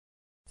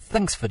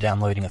Thanks for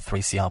downloading a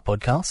 3CR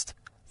podcast.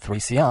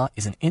 3CR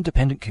is an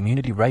independent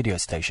community radio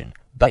station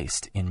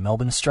based in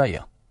Melbourne,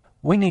 Australia.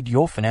 We need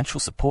your financial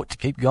support to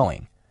keep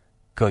going.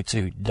 Go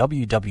to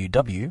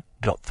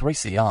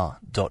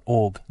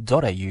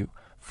www.3cr.org.au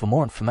for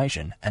more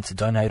information and to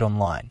donate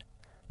online.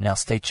 Now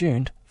stay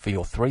tuned for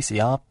your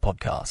 3CR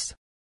podcast.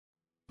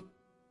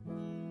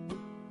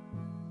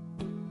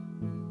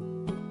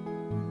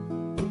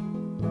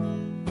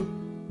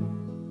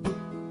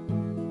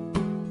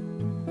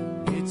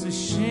 It's a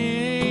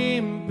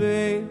shame,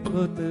 babe,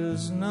 but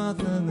there's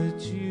nothing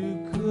that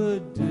you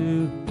could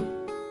do.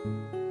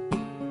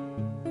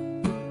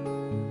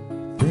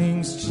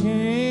 Things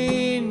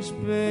change,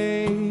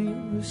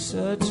 babe,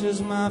 such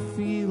as my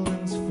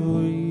feelings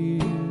for you.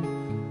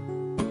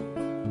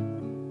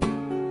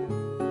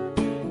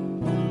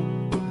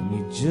 And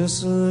you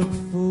just look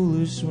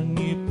foolish when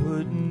you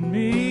put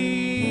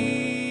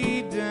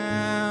me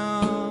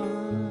down.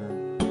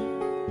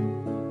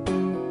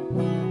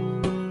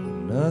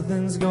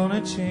 Nothing's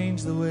gonna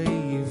change the way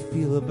you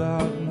feel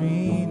about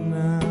me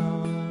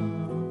now.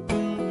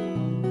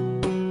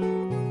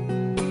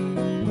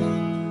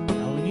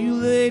 Now when you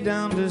lay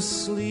down to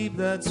sleep,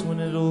 that's when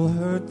it'll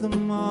hurt the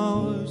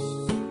most.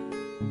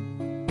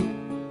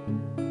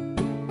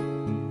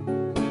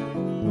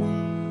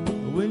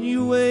 When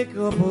you wake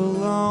up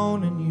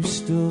alone and you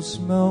still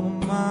smell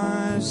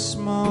my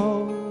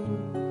smoke.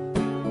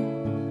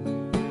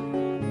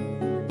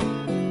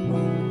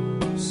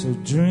 So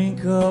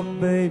drink up,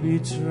 baby,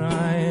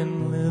 try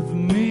and live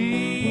me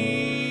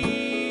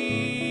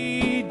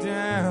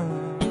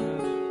down.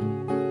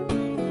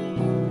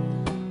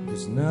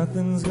 'Cause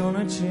nothing's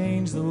gonna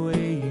change the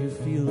way you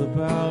feel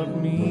about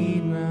me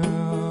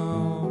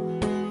now.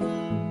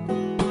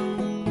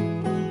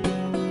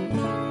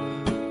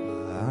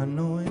 I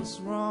know it's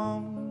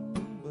wrong,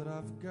 but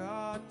I've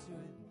got to.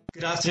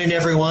 Good afternoon,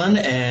 everyone,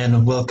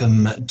 and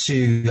welcome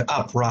to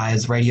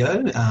Uprise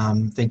Radio.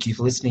 Thank you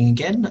for listening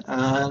again.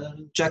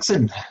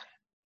 Jackson,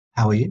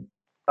 how are you?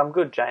 I'm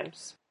good,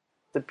 James.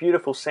 The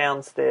beautiful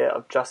sounds there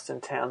of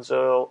Justin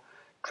Townes-Earle,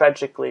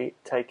 tragically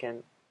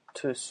taken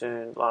too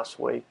soon last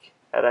week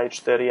at age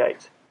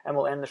 38. And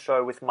we'll end the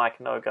show with Mike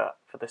Noga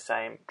for the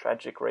same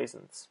tragic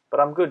reasons. But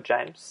I'm good,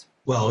 James.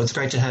 Well, it's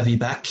great to have you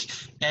back.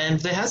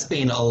 And there has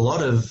been a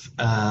lot of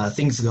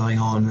things going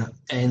on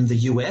in the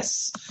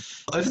US.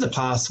 Over the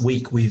past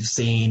week, we've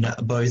seen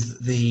both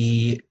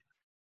the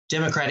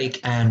Democratic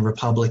and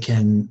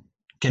Republican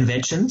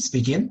conventions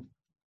begin.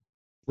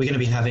 We're going to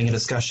be having a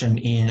discussion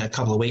in a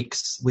couple of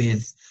weeks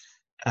with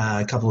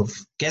a couple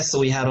of guests that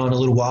we had on a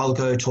little while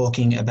ago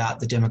talking about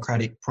the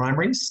Democratic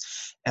primaries.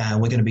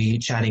 We're going to be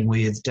chatting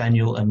with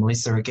Daniel and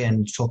Melissa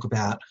again to talk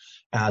about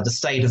the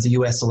state of the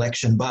US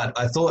election. But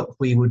I thought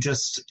we would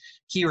just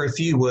hear a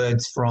few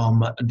words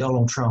from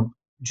Donald Trump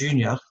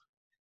Jr.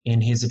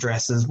 in his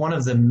addresses, one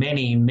of the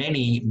many,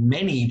 many,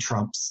 many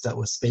Trumps that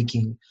were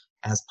speaking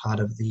as part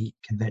of the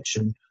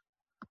convention.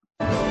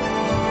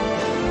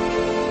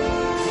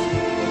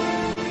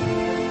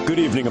 Good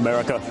evening,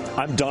 America.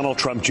 I'm Donald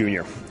Trump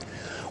Jr.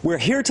 We're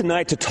here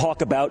tonight to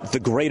talk about the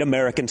great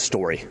American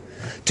story,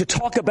 to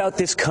talk about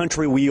this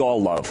country we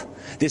all love,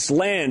 this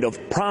land of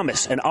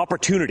promise and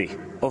opportunity,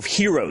 of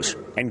heroes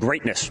and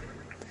greatness.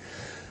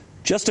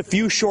 Just a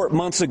few short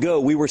months ago,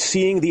 we were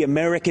seeing the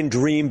American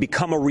dream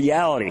become a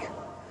reality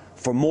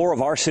for more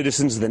of our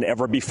citizens than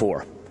ever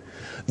before.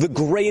 The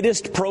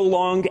greatest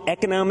prolonged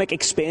economic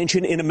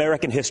expansion in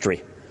American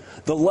history,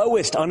 the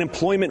lowest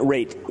unemployment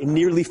rate in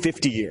nearly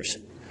 50 years,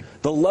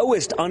 the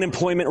lowest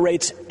unemployment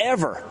rates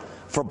ever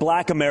for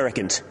Black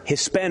Americans,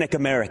 Hispanic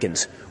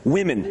Americans,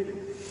 women,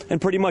 and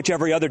pretty much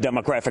every other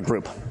demographic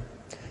group.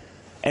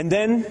 And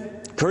then,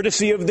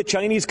 courtesy of the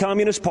Chinese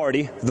Communist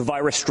Party, the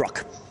virus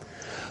struck.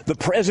 The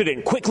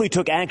president quickly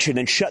took action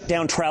and shut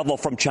down travel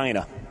from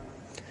China.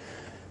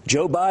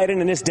 Joe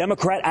Biden and his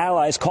Democrat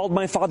allies called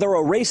my father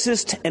a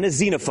racist and a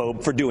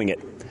xenophobe for doing it.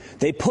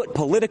 They put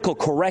political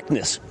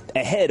correctness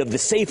ahead of the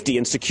safety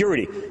and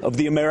security of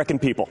the American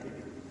people.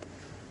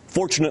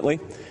 Fortunately,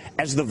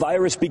 as the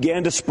virus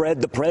began to spread,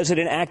 the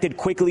president acted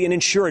quickly and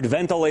ensured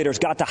ventilators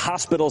got to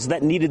hospitals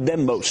that needed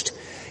them most.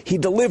 He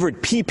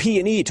delivered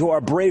PPE to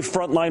our brave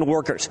frontline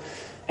workers,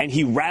 and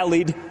he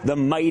rallied the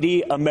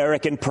mighty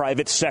American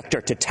private sector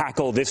to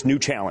tackle this new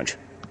challenge.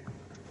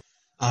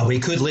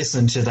 We could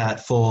listen to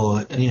that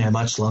for,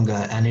 much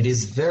longer, and it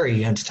is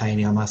very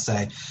entertaining, I must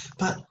say.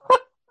 But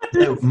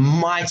the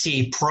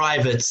mighty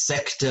private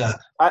sector.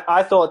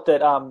 I thought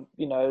that,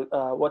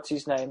 what's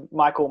his name,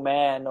 Michael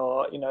Mann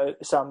or,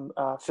 some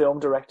film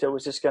director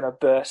was just going to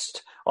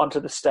burst onto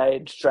the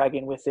stage,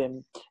 dragging with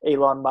him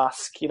Elon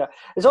Musk.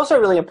 It's also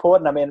really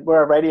important. I mean,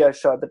 we're a radio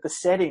show, but the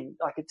setting,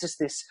 it's just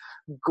this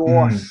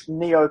gauche,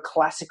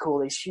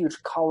 neoclassical, these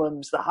huge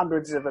columns, the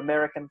hundreds of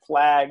American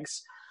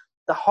flags,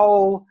 the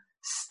whole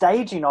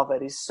staging of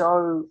it is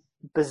so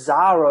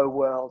bizarro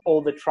world.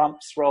 All the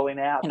Trumps rolling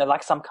out,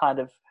 like some kind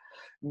of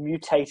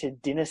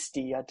mutated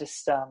dynasty.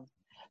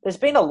 There's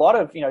been a lot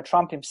of,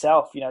 Trump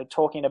himself,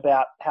 talking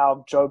about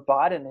how Joe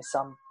Biden is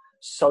some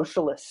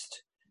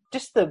socialist.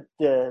 Just the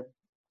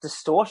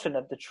distortion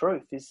of the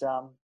truth is,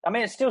 I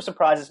mean, it still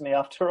surprises me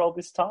after all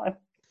this time.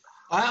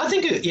 I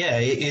think,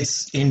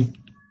 it's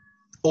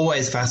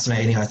always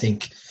fascinating, I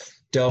think,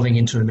 delving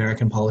into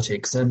American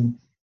politics. And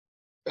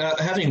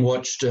having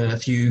watched a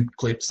few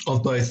clips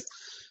of both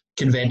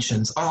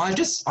conventions, I'm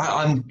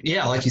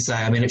like you say,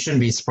 I mean, it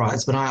shouldn't be a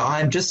surprise, but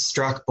I'm just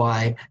struck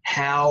by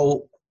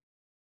how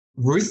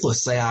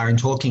ruthless they are in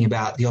talking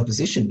about the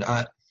opposition.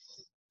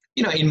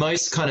 In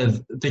most kind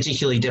of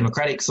particularly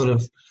democratic sort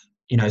of,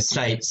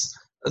 states,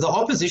 the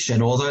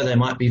opposition, although they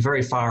might be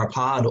very far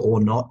apart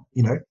or not,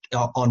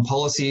 on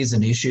policies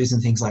and issues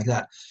and things like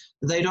that,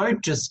 they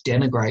don't just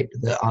denigrate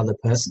the other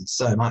person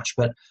so much.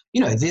 But,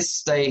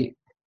 they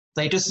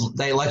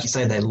like you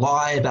say, they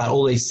lie about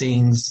all these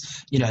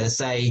things. They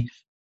say,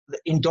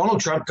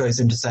 Donald Trump goes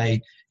in to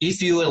say,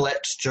 if you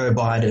elect Joe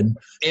Biden,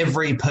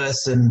 every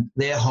person,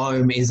 their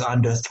home is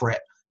under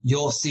threat.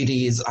 Your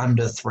city is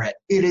under threat.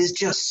 It is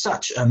just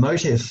such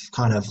emotive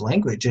kind of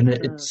language. And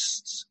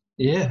it's.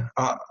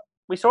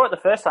 We saw it the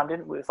first time,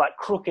 didn't we? With like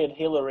crooked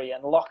Hillary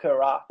and lock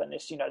her up, and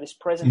this, this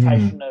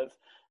presentation of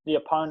the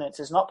opponents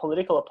as not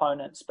political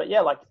opponents, but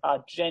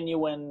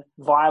genuine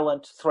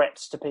violent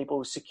threats to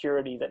people's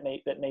security that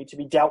need to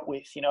be dealt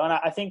with. And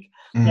I think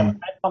we've had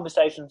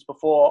conversations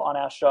before on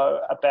our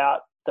show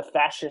about the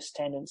fascist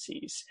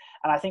tendencies,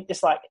 and I think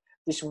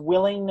this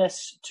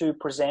willingness to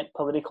present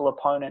political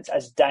opponents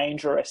as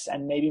dangerous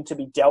and needing to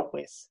be dealt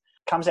with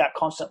comes out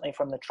constantly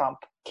from the Trump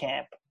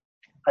camp.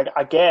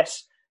 I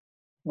guess,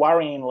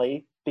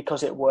 worryingly,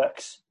 because it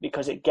works,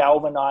 because it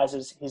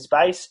galvanizes his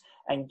base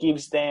and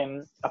gives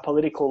them a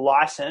political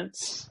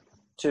license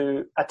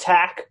to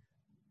attack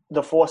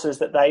the forces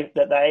that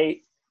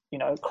they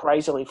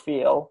crazily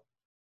feel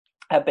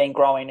have been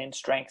growing in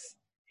strength,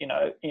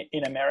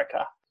 in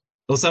America.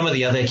 Well, some of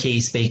the other key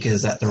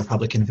speakers at the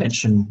Republican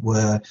convention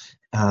were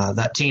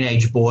that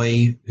teenage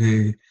boy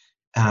who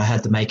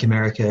had the Make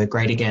America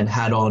Great Again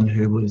hat on,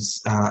 who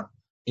was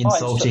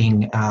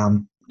insulting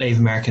Native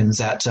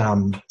Americans at,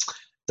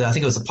 I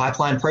think it was a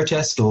pipeline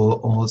protest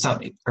or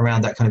something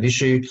around that kind of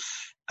issue.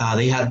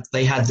 They had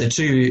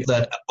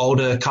that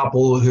older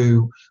couple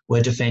who were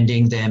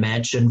defending their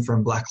mansion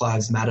from Black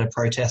Lives Matter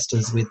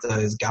protesters with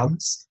those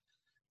guns.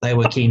 They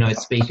were keynote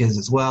speakers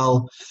as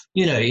well.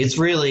 It's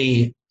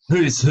really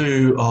who's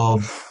who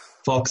of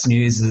Fox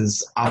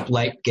News's up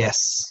late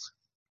guests.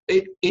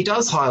 It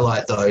does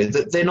highlight, though,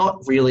 that they're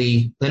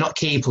not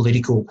key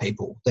political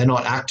people. They're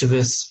not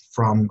activists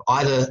from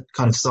either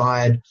kind of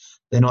side.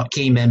 They're not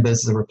key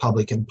members of the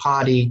Republican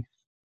Party.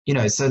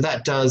 So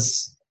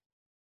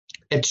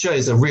it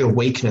shows a real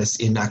weakness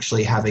in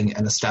actually having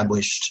an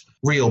established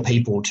real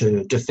people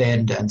to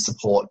defend and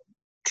support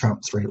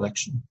Trump's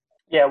re-election.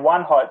 Yeah,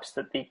 one hopes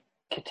that the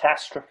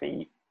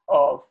catastrophe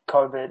of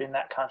COVID in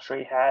that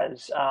country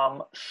has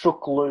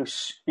shook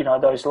loose,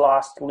 those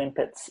last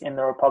limpets in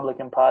the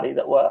Republican Party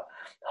that were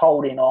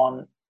holding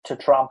on to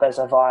Trump as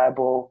a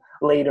viable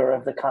leader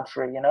of the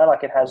country.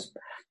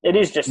 It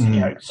is just,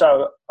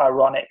 so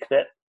ironic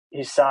that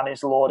his son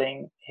is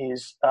lauding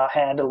his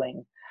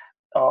handling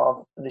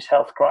of this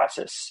health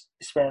crisis.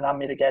 It's been an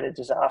unmitigated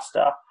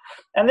disaster.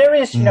 And there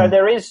is,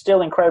 there is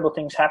still incredible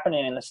things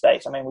happening in the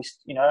States. I mean,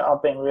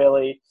 I've been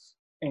really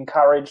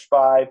encouraged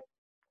by,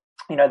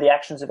 the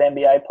actions of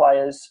NBA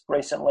players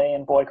recently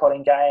in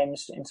boycotting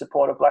games in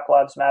support of Black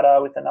Lives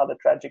Matter, with another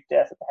tragic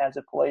death at the hands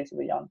of police of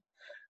a young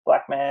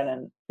black man.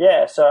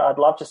 And so I'd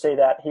love to see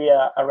that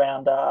here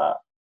around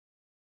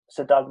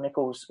Sir Doug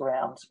Nicholls'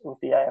 rounds with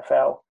the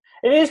AFL.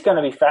 It is going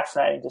to be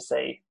fascinating to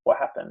see what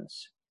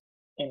happens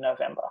in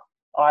November.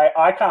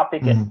 I can't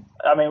pick it.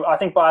 I mean, I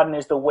think Biden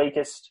is the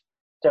weakest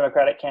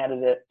Democratic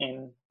candidate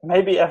in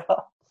maybe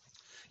ever.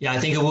 Yeah, I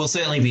think it will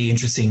certainly be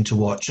interesting to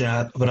watch.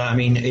 But I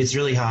mean, it's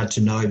really hard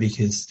to know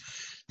because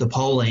the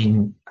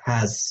polling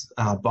has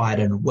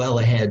Biden well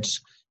ahead,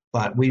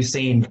 but we've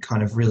seen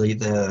kind of really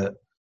the,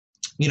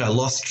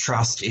 lost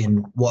trust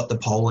in what the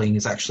polling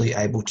is actually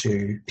able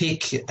to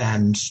pick,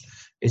 and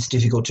it's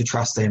difficult to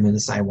trust them in the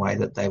same way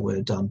that they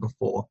were done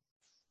before.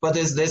 But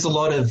there's a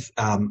lot of,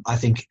 I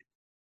think,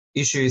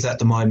 issues at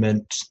the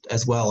moment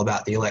as well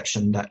about the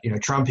election that,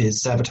 Trump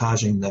is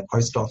sabotaging the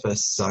post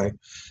office. So,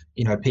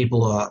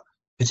 people are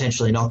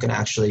potentially not going to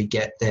actually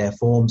get their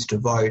forms to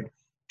vote.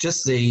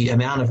 Just the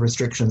amount of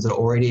restrictions that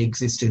already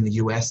exist in the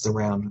US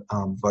around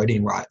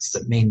voting rights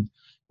that mean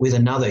with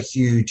another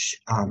huge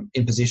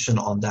imposition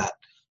on that,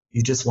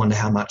 you just wonder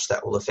how much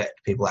that will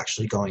affect people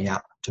actually going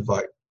out to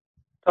vote.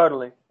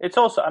 Totally. It's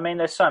also,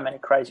 there's so many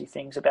crazy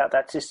things about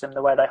that system,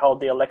 the way they hold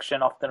the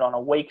election often on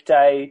a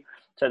weekday,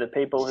 so the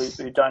people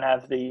who don't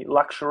have the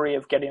luxury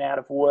of getting out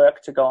of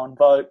work to go and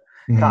vote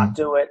can't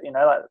do it.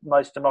 Like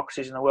most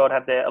democracies in the world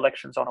have their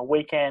elections on a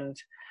weekend,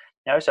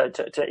 so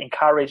to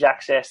encourage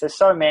access. There's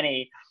so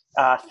many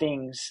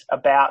things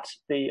about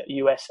the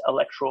US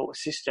electoral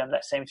system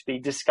that seem to be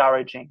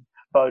discouraging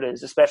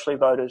voters, especially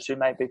voters who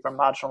may be from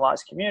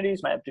marginalised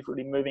communities, may have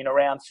difficulty moving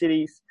around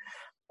cities,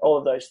 all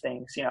of those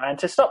things, and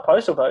to stop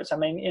postal votes,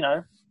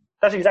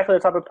 that's exactly the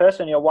type of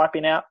person you're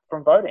wiping out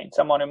from voting.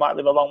 Someone who might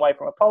live a long way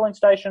from a polling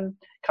station,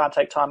 can't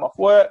take time off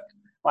work,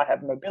 might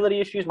have mobility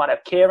issues, might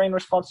have caring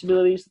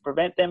responsibilities that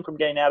prevent them from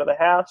getting out of the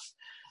house.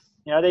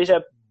 You know, these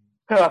are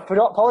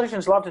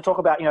politicians love to talk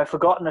about, you know,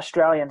 forgotten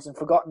Australians and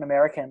forgotten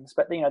Americans,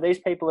 but, you know, these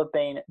people have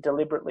been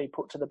deliberately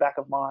put to the back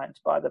of mind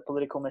by the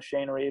political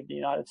machinery of the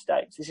United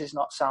States. This is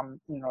not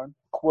some, you know,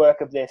 quirk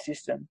of their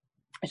system.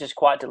 It's just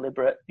quite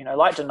deliberate, you know,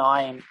 like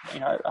denying, you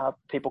know,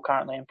 people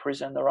currently in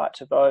prison the right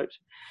to vote,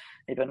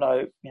 even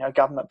though, you know,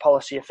 government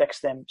policy affects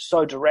them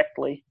so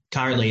directly.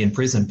 Currently in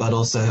prison, but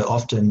also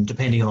often,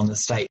 depending on the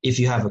state, if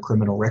you have a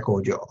criminal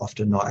record, you're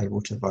often not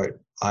able to vote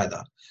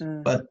either.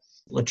 But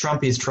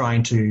Trump is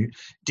trying to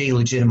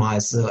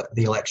delegitimize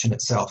the election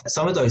itself.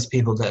 Some of those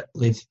people that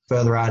live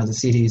further out of the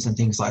cities and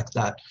things like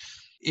that,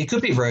 it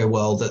could be very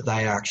well that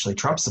they are actually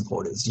Trump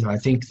supporters. You know, I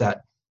think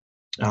that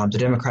the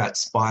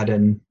Democrats,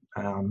 Biden,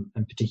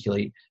 and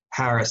particularly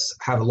Harris,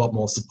 have a lot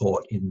more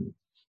support in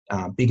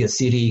bigger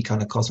city,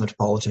 kind of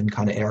cosmopolitan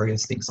kind of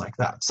areas, things like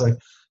that. So,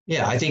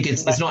 yeah, I think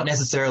it's not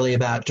necessarily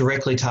about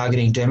directly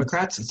targeting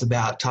Democrats. It's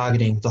about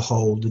targeting the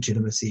whole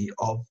legitimacy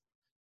of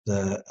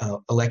the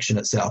election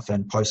itself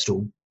and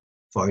postal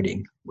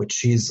voting, which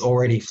he's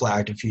already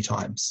flagged a few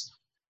times.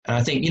 And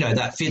I think, you know,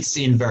 that fits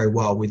in very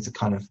well with the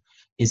kind of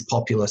his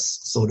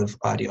populist sort of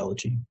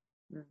ideology.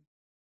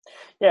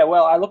 Yeah,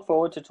 well, I look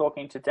forward to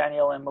talking to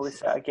Daniel and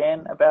Melissa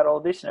again about all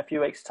this in a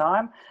few weeks'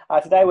 time.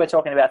 Today we're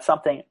talking about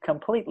something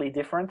completely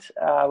different.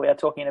 We are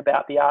talking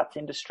about the arts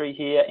industry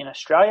here in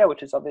Australia,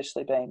 which has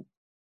obviously been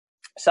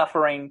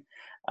suffering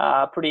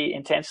pretty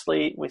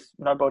intensely with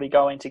nobody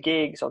going to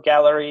gigs or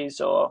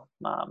galleries or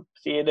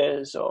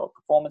theatres or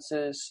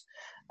performances.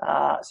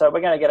 So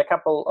we're going to get a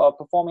couple of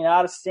performing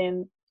artists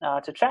in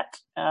to chat.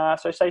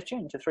 So stay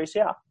tuned to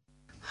 3CR.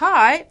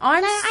 Hi,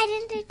 I'm... No, I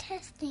didn't do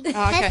testing.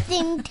 Oh, okay.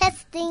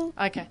 Testing.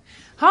 Okay.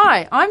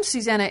 Hi, I'm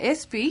Susanna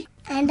Espy.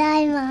 And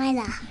I'm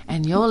Isla.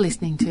 And you're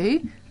listening to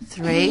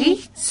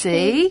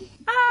 3CR.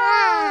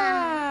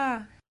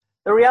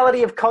 The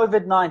reality of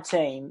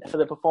COVID-19 for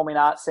the performing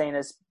arts scene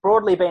has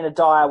broadly been a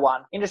dire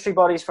one. Industry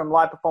bodies from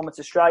Live Performance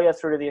Australia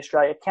through to the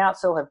Australia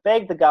Council have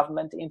begged the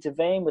government to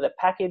intervene with a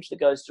package that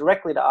goes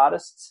directly to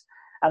artists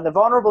and the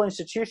vulnerable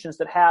institutions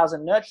that house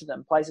and nurture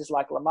them, places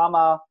like La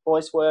Mama,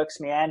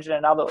 VoiceWorks, Meanjin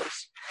and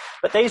others.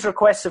 But these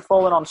requests have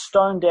fallen on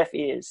stone-deaf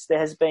ears. There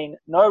has been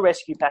no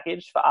rescue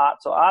package for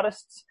arts or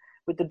artists,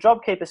 with the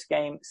JobKeeper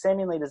scheme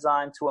seemingly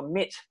designed to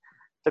omit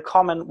the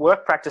common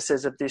work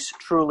practices of this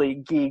truly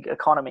gig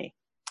economy.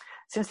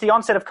 Since the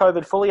onset of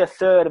COVID, fully a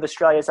third of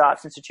Australia's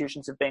arts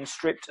institutions have been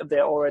stripped of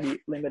their already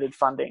limited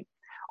funding.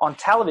 On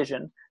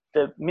television,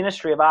 the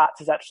Ministry of Arts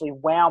has actually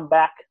wound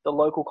back the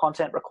local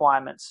content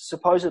requirements,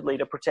 supposedly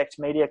to protect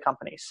media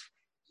companies.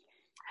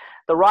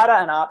 The writer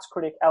and arts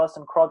critic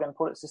Alison Croggan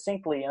put it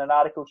succinctly in an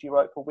article she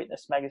wrote for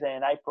Witness magazine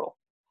in April.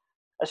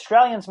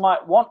 Australians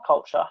might want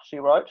culture, she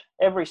wrote.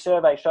 Every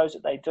survey shows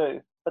that they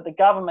do, but the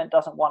government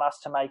doesn't want us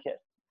to make it.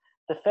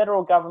 The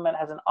federal government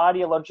has an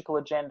ideological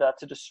agenda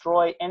to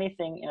destroy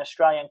anything in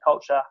Australian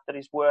culture that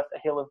is worth a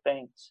hill of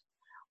beans.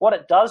 What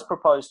it does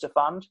propose to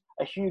fund,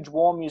 a huge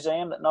war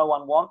museum that no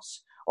one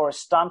wants, or a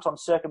stunt on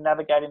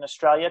circumnavigating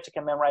Australia to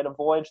commemorate a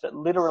voyage that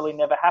literally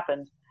never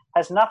happened,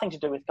 has nothing to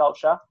do with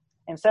culture.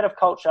 Instead of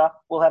culture,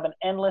 we'll have an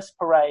endless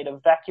parade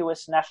of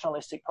vacuous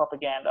nationalistic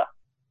propaganda.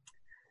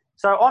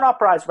 So on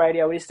Uprise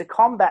Radio is to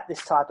combat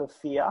this type of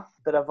fear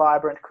that a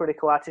vibrant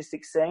critical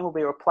artistic scene will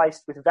be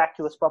replaced with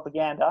vacuous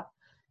propaganda,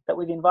 that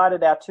we've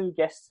invited our two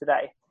guests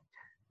today.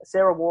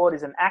 Sarah Ward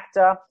is an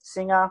actor,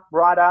 singer,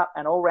 writer,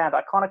 and all-round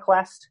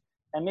iconoclast,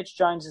 and Mitch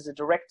Jones is a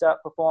director,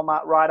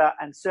 performer, writer,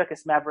 and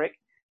circus maverick,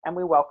 and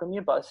we welcome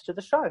you both to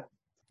the show.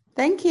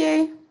 Thank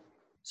you.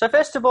 So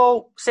first of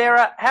all,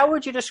 Sarah, how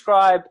would you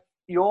describe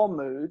your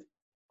mood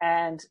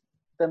and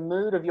the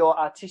mood of your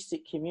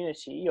artistic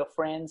community, your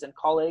friends and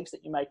colleagues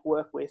that you make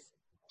work with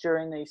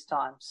during these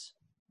times?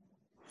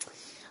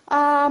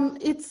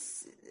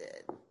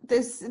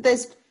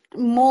 There's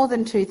more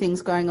than two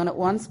things going on at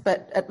once,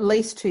 but at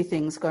least two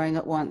things going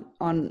at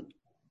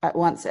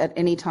once at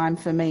any time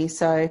for me.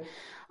 So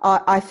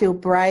I feel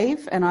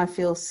brave and I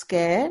feel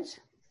scared.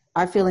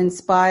 I feel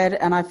inspired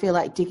and I feel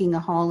like digging a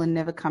hole and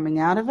never coming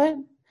out of it.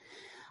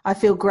 I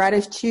feel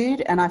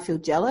gratitude and I feel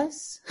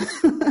jealous.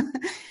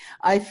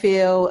 I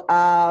feel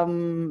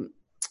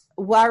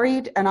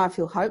worried and I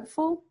feel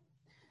hopeful.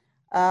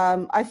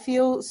 I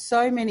feel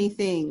so many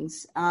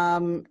things,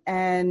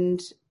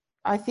 and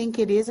I think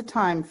it is a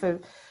time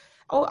for...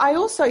 I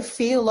also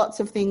feel lots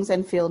of things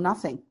and feel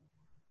nothing.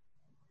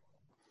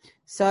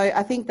 So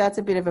I think that's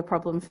a bit of a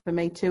problem for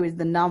me too, is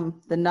the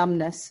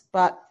numbness.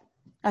 But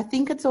I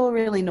think it's all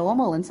really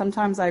normal. And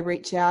sometimes I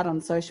reach out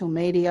on social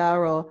media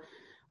or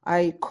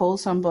I call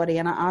somebody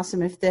and I ask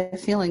them if they're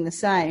feeling the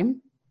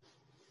same.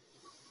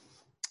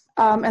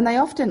 And they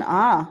often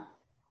are.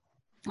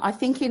 I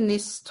think in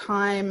this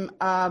time,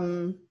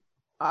 I'm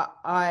not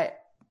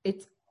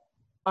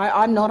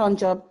on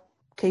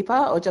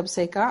JobKeeper or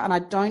JobSeeker, and I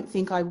don't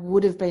think I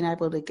would have been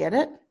able to get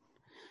it.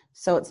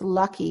 So it's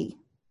lucky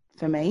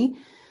for me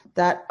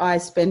that I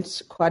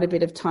spent quite a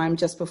bit of time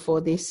just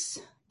before this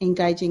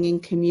engaging in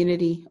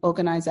community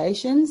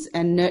organisations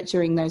and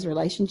nurturing those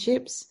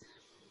relationships.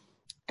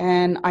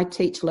 And I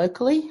teach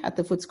locally at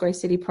the Footscray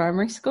City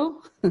Primary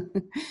School,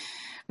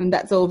 and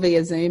that's all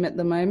via Zoom at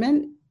the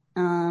moment.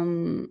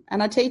 And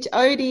I teach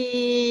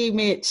Odie,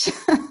 Mitch.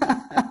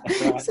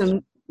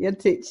 Right.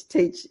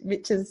 Teach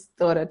Mitch's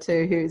daughter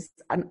too, who's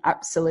an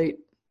absolute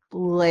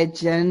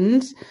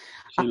legend.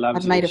 She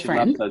loves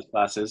those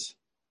classes.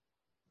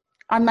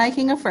 I'm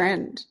making a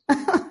friend.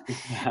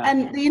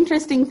 And the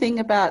interesting thing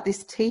about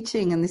this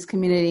teaching and this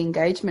community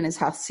engagement is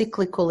how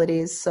cyclical it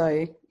is.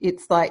 So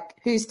it's like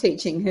who's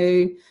teaching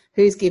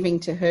who's giving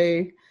to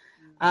who.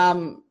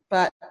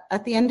 But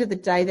at the end of the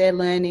day, they're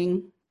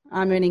learning,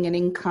 I'm earning an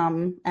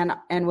income,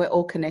 and we're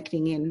all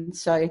connecting in.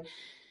 So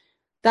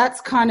that's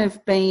kind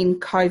of been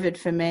COVID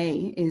for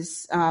me,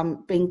 is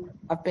I've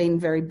been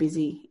very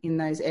busy in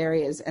those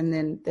areas and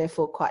then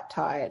therefore quite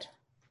tired,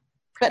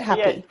 but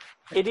happy. Yeah.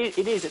 It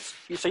is.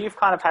 So you've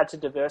kind of had to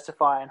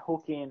diversify and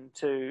hook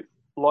into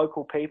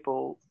local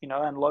people,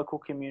 and local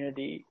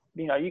community,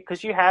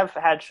 because you have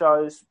had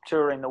shows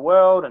touring the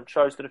world and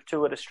shows that have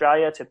toured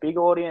Australia to big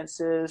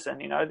audiences.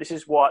 And, this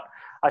is what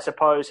I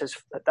suppose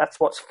that's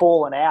what's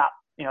fallen out.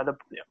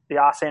 The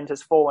arse end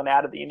has fallen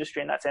out of the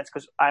industry in that sense,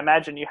 because I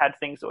imagine you had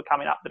things that were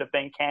coming up that have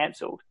been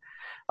cancelled.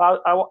 I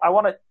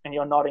want to, and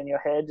you're nodding your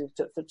head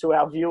to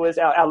our viewers,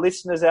 our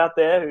listeners out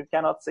there who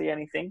cannot see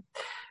anything.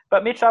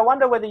 But Mitch, I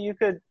wonder whether you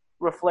could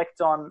reflect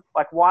on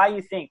why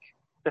you think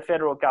the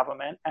federal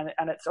government, and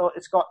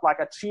it's got like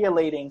a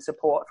cheerleading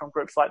support from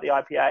groups like the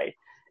IPA,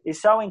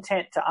 is so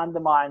intent to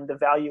undermine the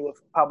value of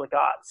public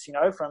arts,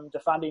 from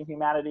defunding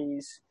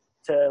humanities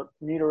to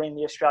neutering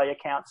the Australia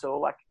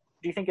Council.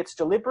 Do you think it's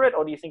deliberate,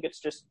 or do you think it's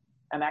just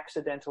an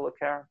accidental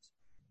occurrence?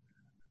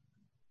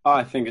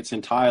 I think it's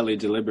entirely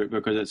deliberate,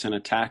 because it's an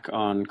attack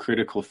on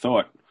critical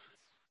thought.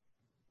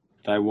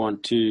 They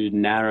want to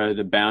narrow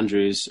the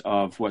boundaries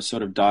of what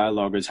sort of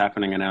dialogue is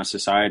happening in our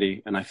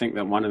society. And I think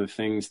that one of the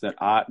things that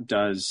art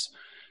does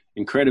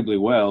incredibly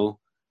well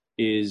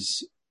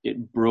is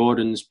it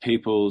broadens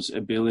people's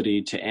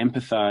ability to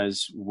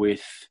empathize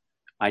with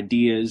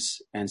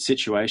ideas and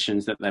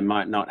situations that they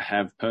might not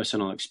have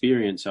personal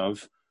experience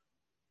of.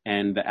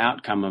 And the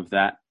outcome of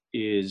that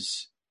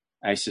is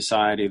a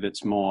society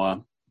that's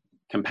more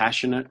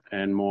compassionate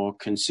and more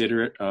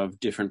considerate of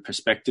different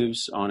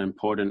perspectives on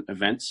important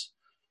events.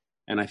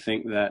 And I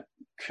think that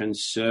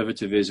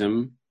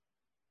conservatism,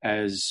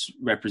 as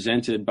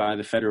represented by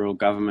the federal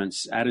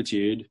government's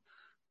attitude,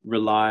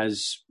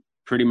 relies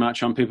pretty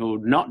much on people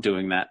not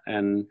doing that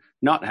and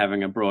not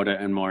having a broader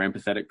and more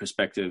empathetic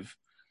perspective.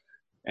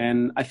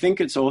 And I think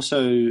it's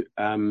also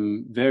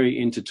very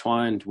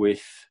intertwined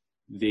with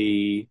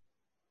the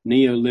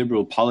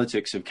neoliberal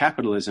politics of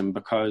capitalism,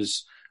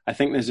 because I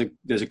think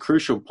there's a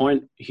crucial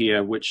point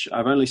here, which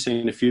I've only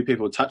seen a few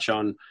people touch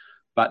on,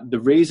 but the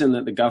reason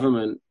that the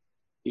government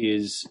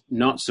is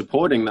not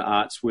supporting the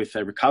arts with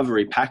a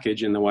recovery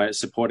package in the way it's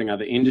supporting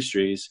other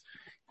industries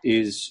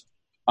is,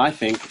 I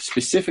think,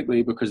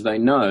 specifically because they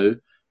know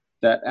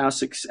that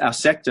our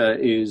sector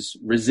is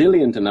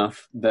resilient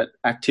enough that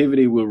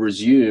activity will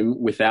resume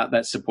without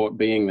that support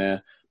being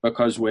there,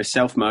 because we're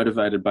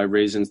self-motivated by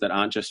reasons that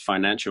aren't just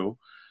financial.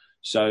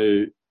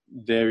 So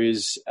there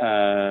is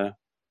a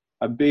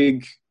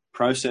big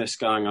process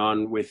going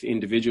on with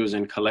individuals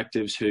and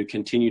collectives who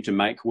continue to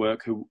make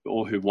work, who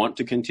want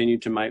to continue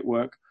to make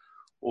work,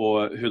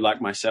 or who,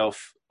 like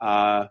myself,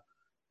 are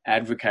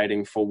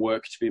advocating for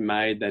work to be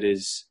made that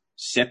is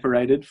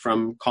separated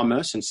from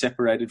commerce and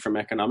separated from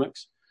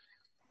economics.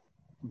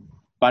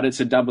 But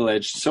it's a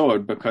double-edged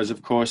sword, because,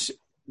 of course,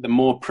 the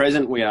more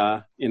present we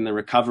are in the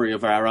recovery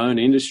of our own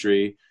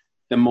industry,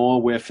 the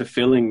more we're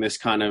fulfilling this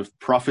kind of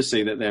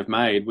prophecy that they've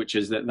made, which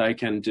is that they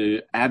can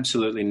do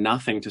absolutely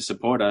nothing to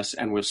support us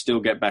and we'll still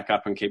get back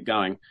up and keep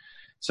going.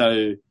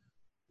 So,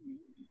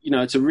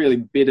 it's a really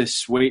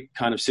bittersweet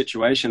kind of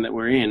situation that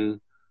we're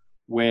in,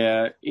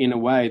 where, in a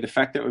way, the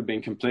fact that we've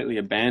been completely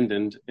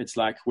abandoned, it's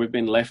like we've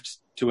been left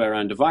to our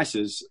own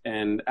devices.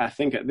 And I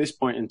think at this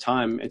point in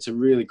time, it's a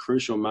really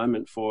crucial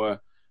moment for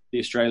the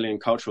Australian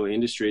cultural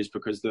industries,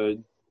 because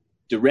the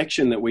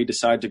direction that we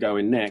decide to go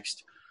in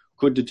next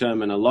could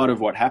determine a lot of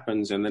what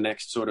happens in the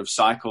next sort of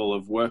cycle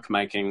of work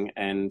making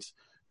and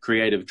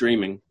creative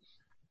dreaming.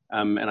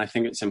 And I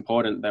think it's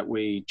important that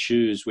we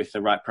choose with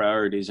the right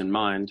priorities in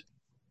mind.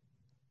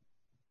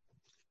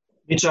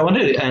 Mitch, I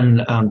wanted,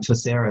 and for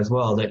Sarah as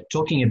well, that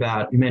talking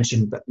about, you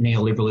mentioned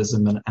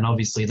neoliberalism, and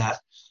obviously that,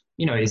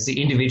 is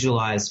the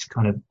individualized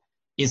kind of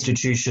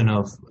institution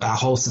of our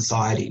whole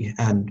society,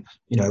 and,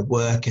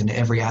 work and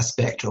every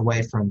aspect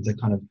away from the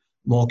kind of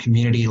more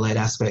community-led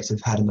aspects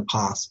we've had in the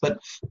past. But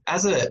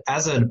as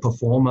a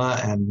performer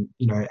and,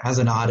 as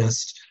an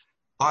artist,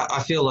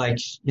 I feel like,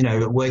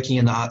 working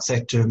in the art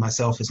sector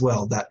myself as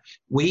well, that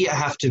we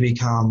have to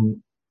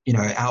become,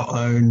 our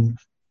own,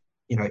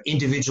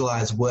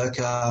 individualized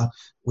worker.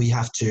 We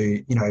have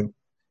to,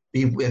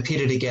 we're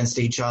pitted against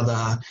each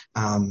other.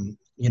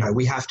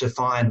 We have to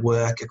find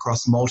work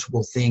across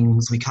multiple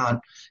things. We can't,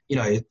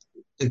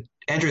 the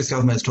Andrew's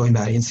government is talking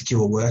about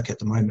insecure work at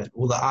the moment.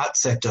 Well, the art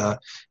sector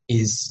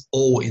is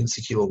all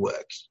insecure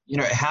work. You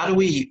know, how do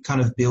we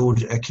kind of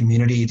build a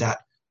community that,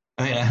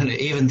 and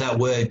even that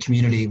word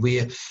community,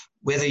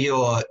 whether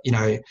you're, you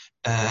know,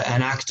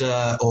 an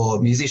actor or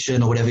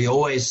musician or whatever, you're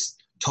always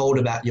told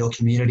about your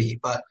community.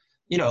 But,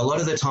 you know, a lot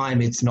of the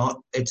time it's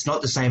not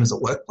the same as a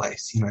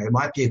workplace. You know, it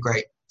might be a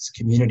great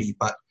community,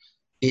 but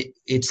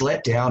it's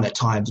let down at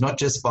times, not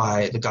just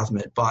by the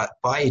government, but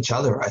by each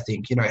other, I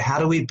think. You know, how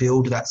do we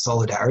build that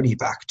solidarity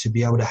back to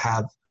be able to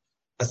have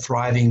a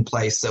thriving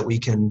place that we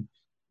can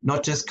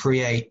not just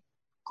create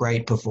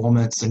great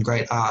performance and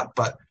great art,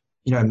 but,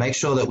 you know, make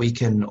sure that we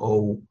can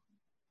all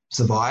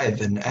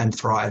survive and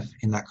thrive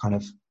in that kind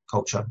of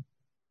culture.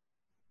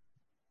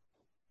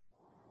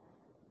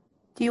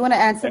 Do you want to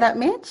answer that,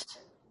 Mitch?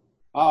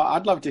 Oh,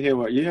 I'd love to hear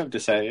what you have to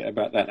say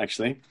about that,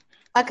 actually.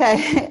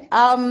 Okay.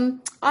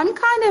 I'm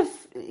kind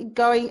of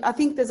going, I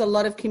think there's a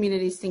lot of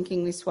communities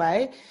thinking this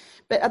way,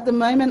 but at the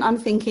moment I'm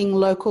thinking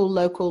local,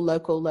 local,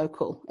 local,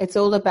 local. It's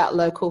all about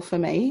local for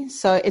me.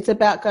 So it's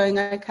about going,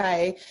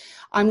 okay,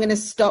 I'm going to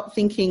stop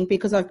thinking,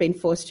 because I've been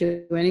forced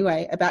to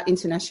anyway, about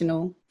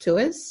international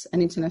tours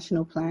and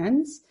international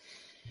plans.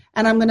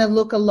 And I'm going to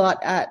look a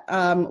lot at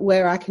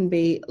where I can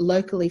be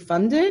locally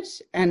funded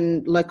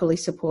and locally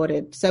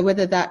supported. So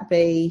whether that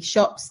be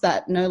shops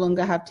that no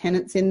longer have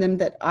tenants in them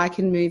that I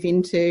can move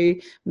into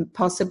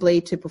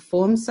possibly to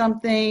perform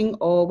something,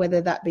 or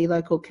whether that be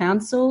local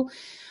council.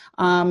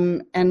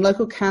 And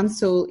local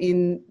council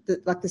in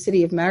the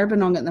city of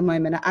Maribyrnong at the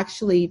moment are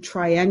actually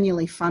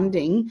triennially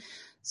funding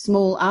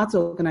small arts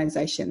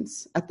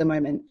organisations at the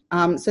moment.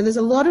 So there's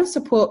a lot of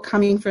support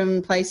coming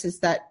from places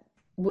that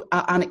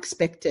are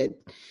unexpected.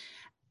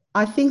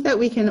 I think that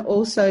we can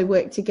also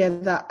work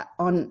together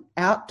on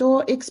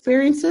outdoor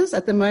experiences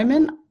at the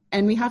moment,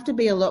 and we have to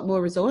be a lot more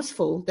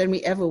resourceful than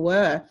we ever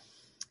were.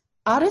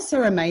 Artists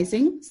are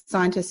amazing,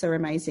 scientists are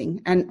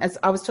amazing. And as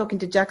I was talking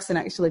to Jackson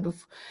actually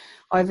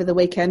over the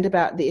weekend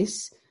about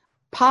this,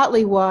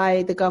 partly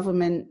why the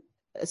government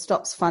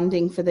stops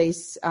funding for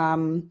these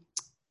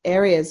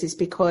areas is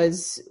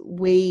because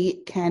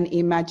we can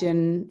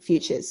imagine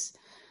futures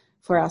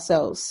for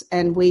ourselves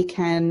and we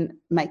can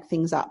make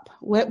things up.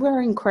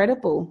 We're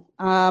incredible.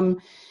 I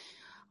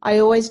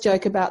always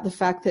joke about the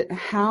fact that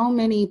how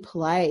many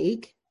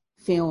plague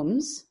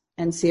films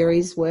and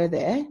series were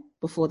there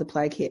before the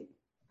plague hit?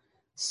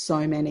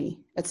 So many.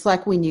 It's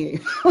like we knew.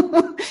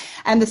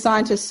 And the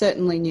scientists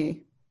certainly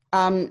knew.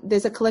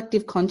 There's a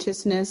collective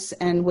consciousness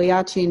and we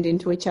are tuned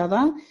into each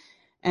other,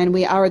 and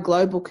we are a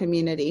global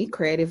community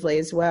creatively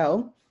as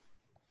well.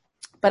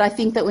 But I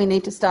think that we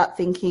need to start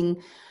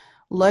thinking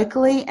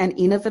locally and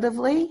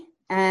innovatively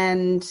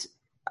and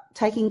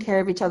taking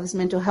care of each other's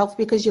mental health,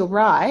 because you're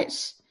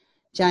right,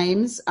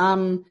 James.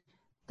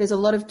 There's a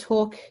lot of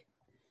talk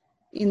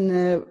in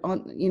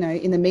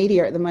the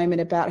media at the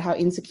moment about how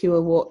insecure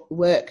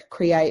work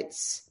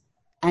creates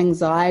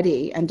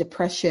anxiety and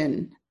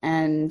depression,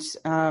 and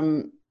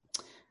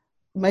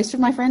most of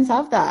my friends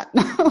have that.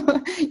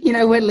 You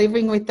know, we're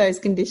living with those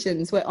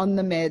conditions. We're on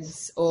the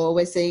meds or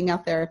we're seeing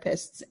our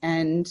therapists,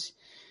 and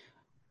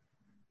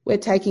we're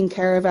taking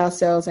care of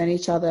ourselves and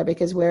each other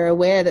because we're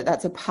aware that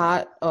that's a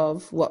part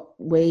of what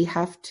we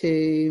have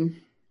to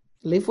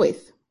live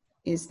with,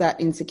 is that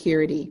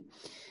insecurity.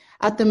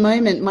 At the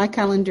moment, my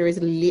calendar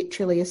is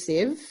literally a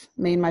sieve.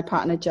 Me and my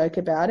partner joke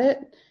about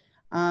it.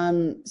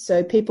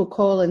 So people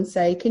call and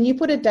say, can you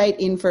put a date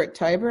in for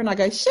October? And I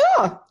go,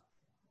 sure.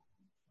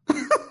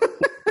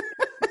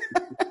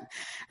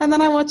 And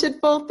then I watch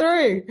it fall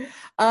through,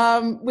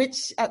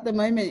 which at the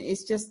moment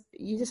is just,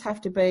 you just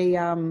have to be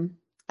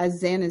as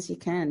zen as you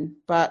can.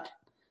 But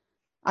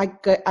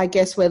I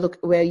guess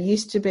we're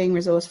used to being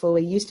resourceful, we're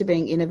used to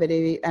being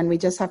innovative, and we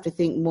just have to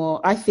think more.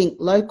 I think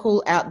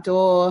local,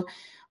 outdoor,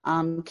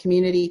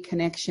 community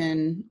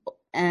connection,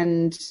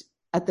 and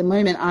at the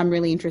moment I'm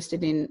really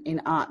interested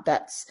in art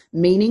that's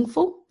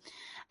meaningful,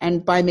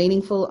 and by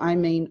meaningful I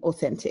mean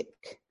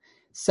authentic.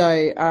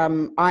 So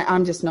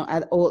I'm just not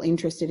at all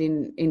interested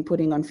in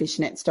putting on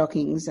fishnet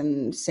stockings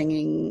and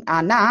singing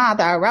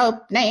another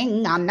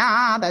opening,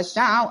 another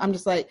show. I'm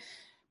just like,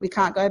 we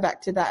can't go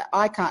back to that.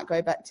 I can't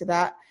go back to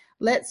that.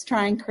 Let's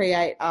try and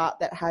create art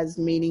that has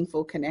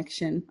meaningful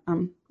connection.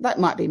 That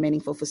might be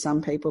meaningful for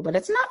some people, but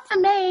it's not for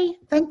me.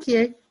 Thank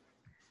you.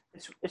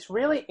 It's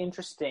really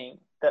interesting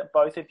that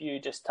both of you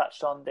just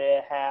touched on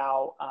there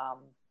how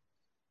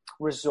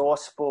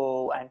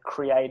resourceful and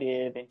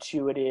creative,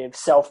 intuitive,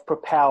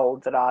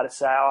 self-propelled that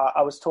artists are.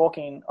 I was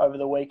talking over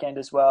the weekend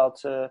as well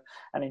to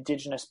an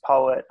Indigenous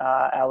poet,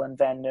 Alan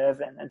Van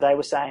Nerven, and they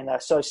were saying they're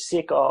so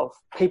sick of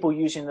people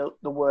using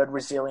the word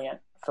resilient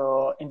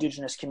for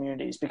Indigenous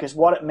communities, because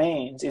what it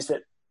means is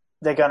that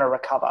they're going to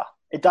recover.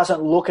 It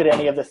doesn't look at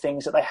any of the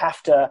things that they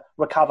have to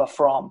recover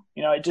from.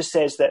 You know, it just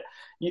says that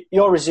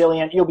you're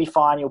resilient, you'll be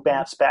fine, you'll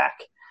bounce back.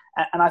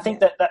 And I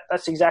think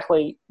that's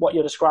exactly what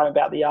you're describing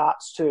about the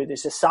arts too,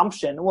 this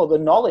assumption, well, the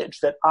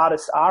knowledge that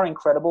artists are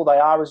incredible, they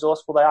are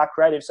resourceful, they are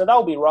creative, so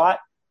they'll be right,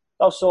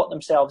 they'll sort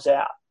themselves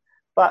out.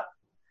 But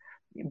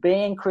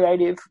being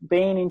creative,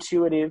 being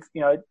intuitive,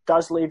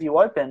 does leave you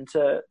open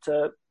to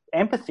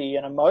empathy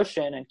and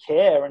emotion and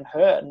care and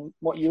hurt. And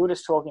what you were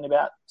just talking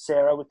about,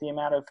 Sarah, with the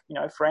amount of,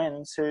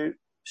 friends who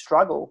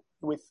struggle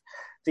with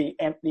the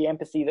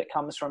empathy that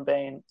comes from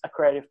being a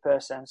creative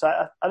person. So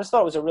I just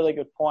thought it was a really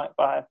good point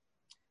by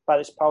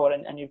this poet,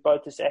 and you've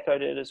both just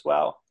echoed it as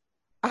well.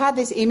 I had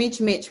this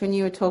image, Mitch, when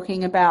you were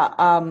talking about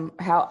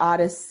how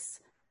artists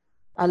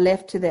are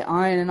left to their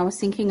own, and I was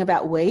thinking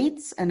about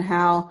weeds and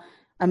how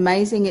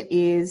amazing it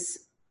is.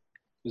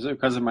 Is it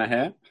because of my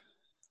hair?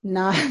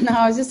 No,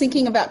 I was just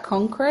thinking about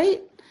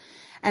concrete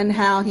and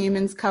how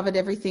humans covered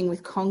everything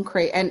with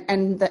concrete,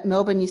 and that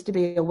Melbourne used to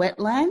be a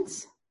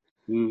wetlands,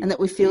 and that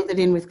we filled it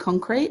in with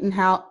concrete, and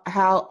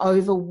how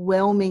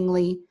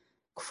overwhelmingly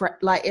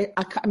it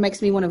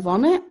makes me want to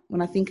vomit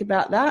when I think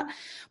about that.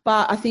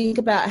 But I think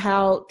about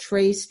how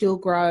trees still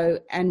grow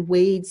and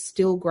weeds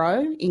still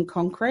grow in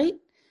concrete,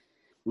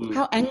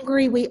 how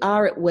angry we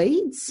are at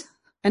weeds,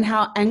 and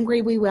how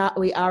angry we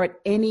are at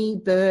any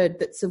bird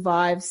that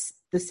survives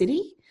the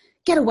city.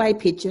 Get away,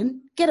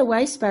 pigeon. Get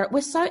away, sparrow.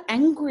 We're so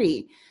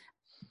angry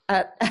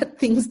at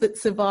things that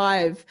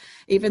survive,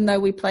 even though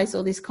we place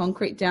all this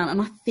concrete down.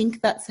 And I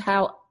think that's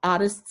how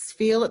artists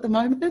feel at the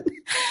moment.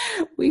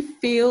 We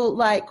feel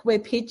like we're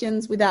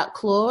pigeons without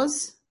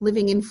claws,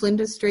 living in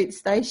Flinders Street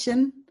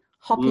Station,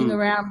 hopping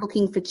around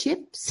looking for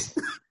chips.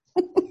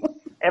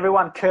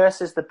 Everyone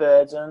curses the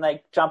birds, and then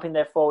they jump in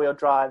their four-wheel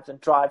drives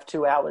and drive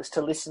 2 hours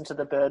to listen to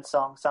the bird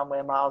song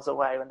somewhere miles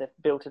away when they've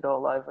built it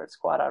all over. It's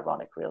quite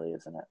ironic, really,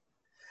 isn't it?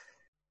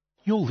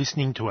 You're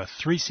listening to a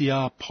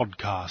 3CR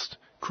podcast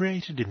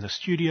created in the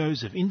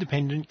studios of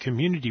independent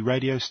community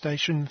radio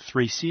station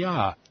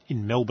 3CR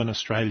in Melbourne,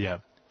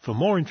 Australia. For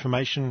more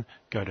information,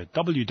 go to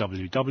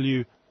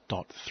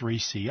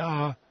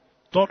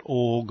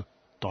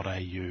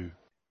www.3cr.org.au.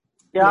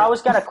 Yeah, I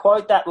was going to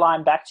quote that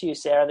line back to you,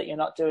 Sarah, that you're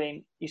not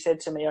doing. You said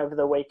to me over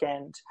the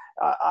weekend,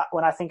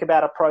 when I think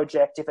about a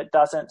project, if it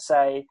doesn't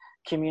say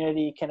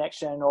community,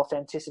 connection, and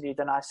authenticity,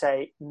 then I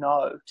say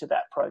no to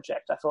that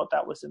project. I thought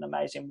that was an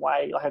amazing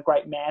way, like a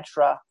great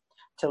mantra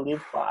to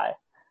live by.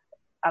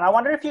 And I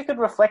wonder if you could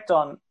reflect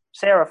on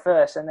Sarah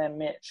first and then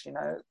Mitch.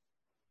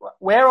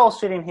 We're all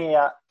sitting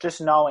here just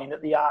knowing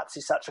that the arts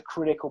is such a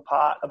critical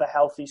part of a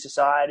healthy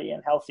society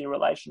and healthy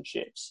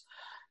relationships.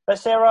 But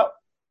Sarah,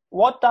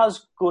 what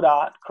does good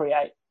art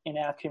create in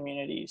our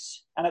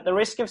communities? And at the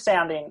risk of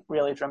sounding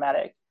really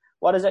dramatic,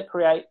 what does it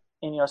create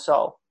in your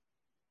soul?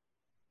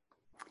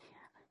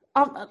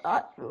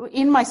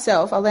 In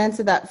myself, I'll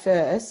answer that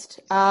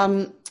first.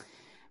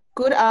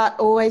 Good art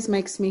always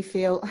makes me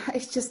feel,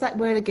 it's just that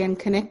word again,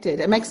 connected.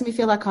 It makes me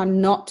feel like I'm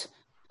not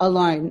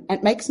alone.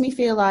 It makes me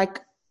feel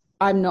like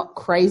I'm not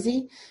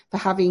crazy for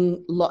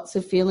having lots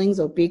of feelings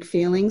or big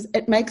feelings.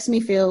 It makes me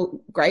feel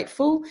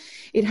grateful.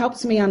 It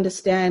helps me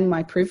understand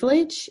my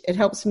privilege. It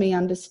helps me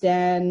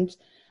understand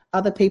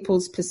other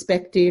people's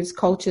perspectives,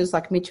 cultures,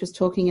 like Mitch was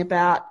talking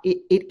about.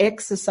 It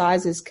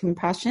exercises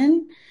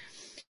compassion,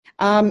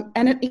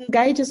 and it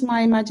engages my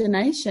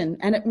imagination.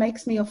 And it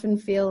makes me often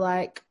feel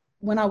like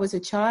when I was a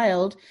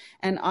child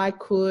and I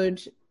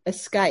could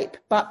escape,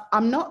 but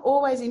I'm not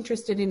always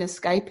interested in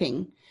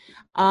escaping.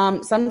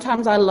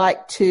 Sometimes I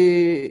like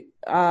to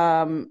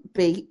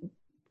be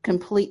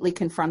completely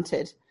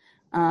confronted.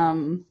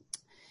 I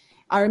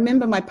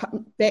remember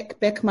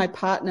Beck, my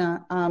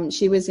partner.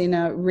 She was in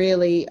a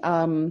really,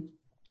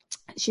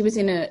 she was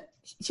in a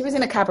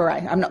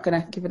cabaret. I'm not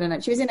going to give it a name.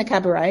 She was in a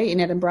cabaret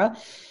in Edinburgh,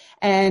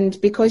 and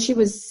because she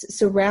was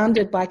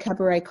surrounded by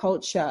cabaret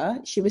culture,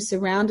 she was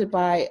surrounded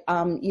by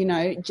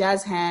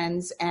jazz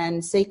hands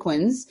and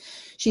sequins.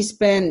 She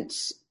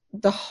spent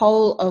the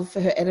whole of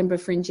her Edinburgh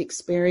Fringe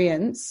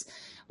experience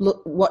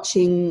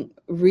watching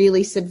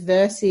really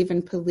subversive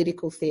and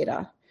political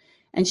theatre.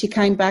 And she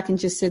came back and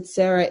just said,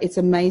 Sarah, it's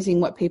amazing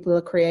what people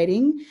are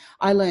creating.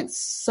 I learnt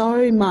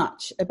so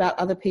much about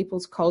other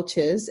people's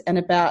cultures and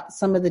about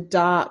some of the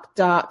dark,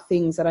 dark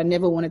things that I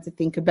never wanted to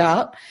think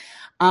about.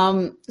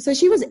 So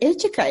she was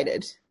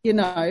educated. We've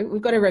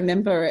got to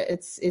remember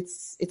it's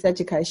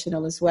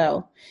educational as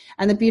well.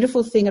 And the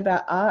beautiful thing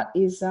about art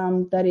is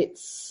that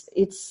it's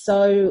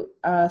so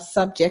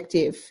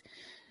subjective.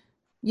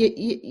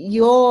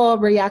 Your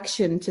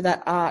reaction to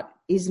that art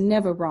is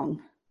never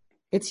wrong.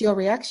 It's your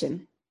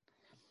reaction.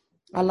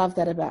 I love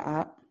that about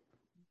art.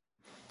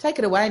 Take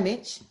it away,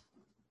 Mitch.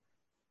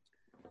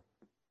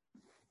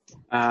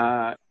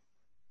 I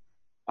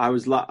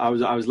was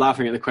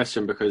laughing at the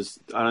question because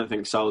I don't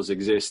think souls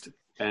exist,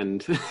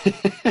 and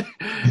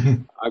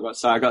I got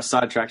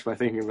sidetracked by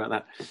thinking about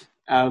that.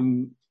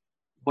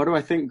 What do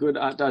I think good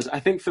art does? I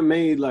think for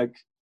me, like,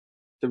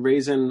 the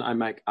reason I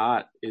make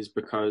art is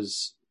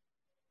because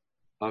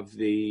of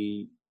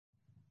the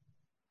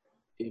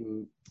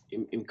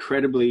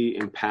incredibly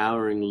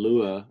empowering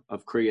lure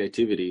of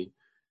creativity,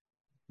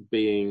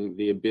 being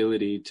the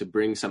ability to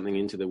bring something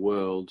into the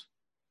world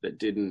that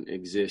didn't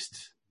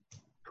exist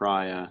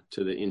prior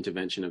to the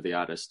intervention of the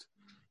artist.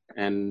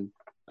 And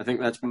I think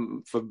that's,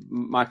 for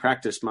my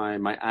practice,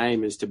 my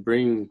aim is to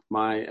bring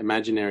my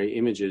imaginary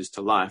images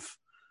to life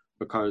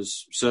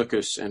because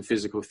circus and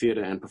physical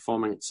theatre and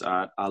performance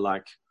art are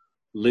like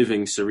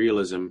living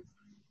surrealism.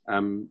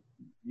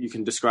 You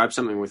can describe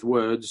something with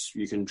words,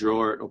 you can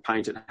draw it or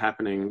paint it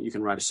happening, you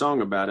can write a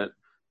song about it,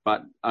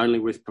 but only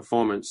with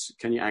performance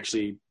can you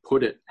actually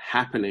put it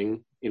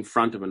happening in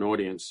front of an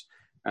audience.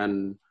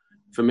 And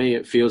for me,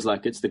 it feels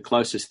like it's the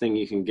closest thing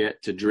you can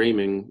get to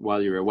dreaming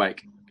while you're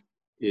awake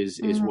is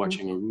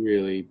watching a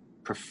really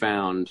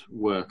profound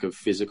work of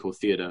physical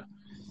theatre.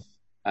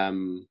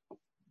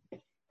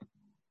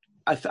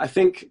 I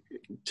think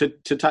to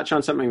touch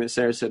on something that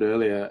Sarah said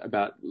earlier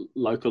about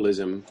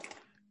localism,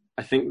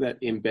 I think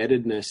that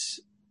embeddedness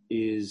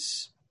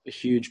is a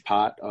huge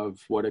part of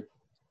what a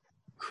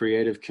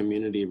creative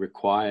community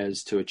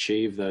requires to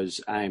achieve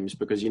those aims,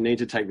 because you need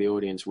to take the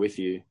audience with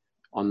you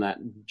on that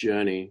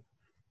journey,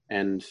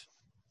 and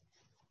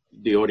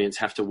the audience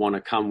have to want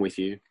to come with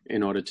you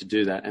in order to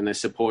do that, and they're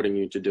supporting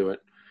you to do it.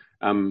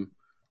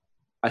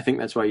 I think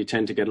that's why you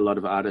tend to get a lot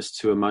of artists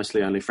who are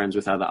mostly only friends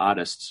with other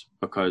artists,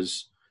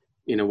 because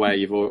in a way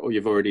you've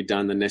already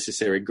done the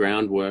necessary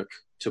groundwork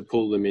to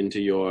pull them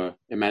into your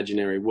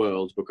imaginary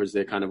world, because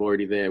they're kind of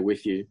already there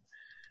with you.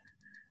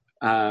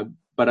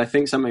 But I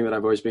think something that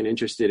I've always been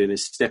interested in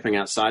is stepping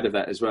outside of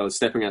that as well,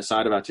 stepping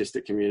outside of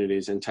artistic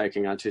communities and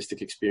taking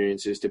artistic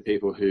experiences to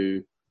people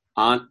who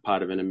aren't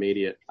part of an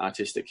immediate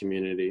artistic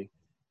community,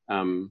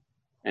 and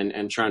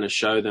trying to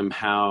show them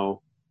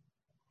how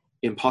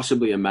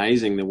impossibly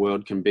amazing the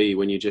world can be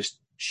when you just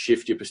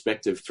shift your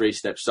perspective 3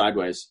 steps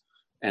sideways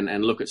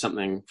and look at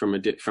something from a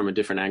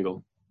different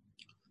angle.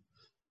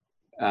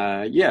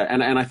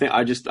 And I think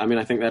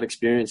I think that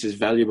experience is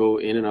valuable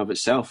in and of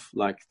itself.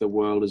 Like, the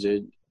world is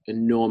an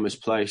enormous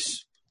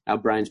place. Our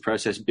brains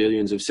process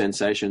billions of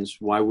sensations.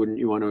 Why wouldn't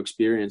you want to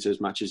experience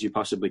as much as you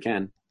possibly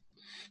can?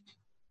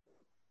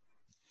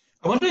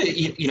 I wonder,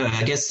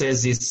 I guess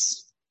there's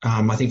this,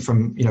 I think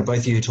from, both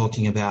of you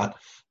talking about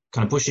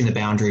kind of pushing the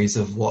boundaries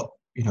of what,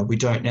 we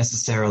don't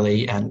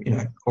necessarily,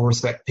 and, all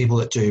respect people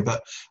that do,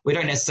 but we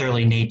don't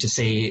necessarily need to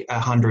see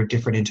 100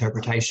 different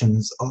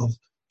interpretations of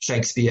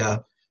Shakespeare,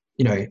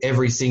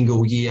 every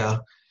single year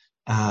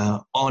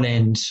on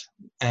end.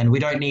 And we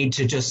don't need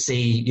to just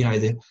see,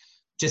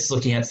 just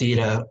looking at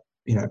theatre,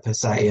 per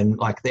se. And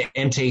like the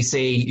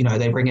MTC,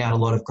 they bring out a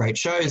lot of great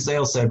shows. They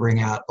also bring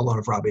out a lot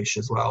of rubbish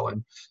as well.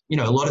 And,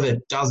 a lot of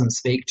it doesn't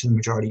speak to the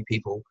majority of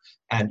people,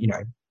 and,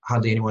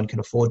 hardly anyone can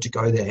afford to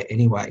go there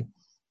anyway.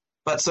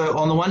 But so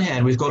on the one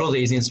hand, we've got all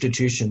these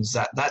institutions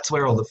that's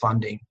where all the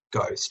funding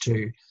goes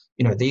to,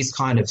 these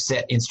kind of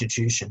set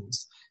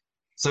institutions.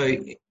 So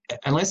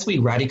unless we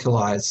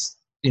radicalize,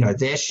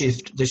 their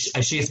shift,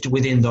 a shift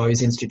within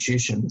those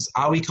institutions,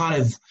 are we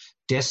kind of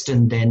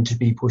destined then to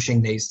be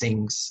pushing these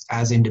things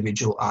as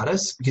individual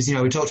artists? Because,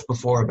 we talked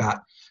before about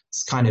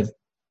this kind of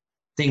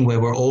thing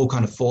where we're all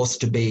kind of forced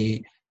to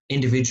be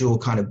individual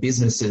kind of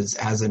businesses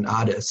as an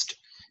artist,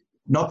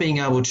 not being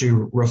able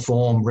to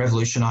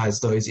revolutionize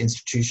those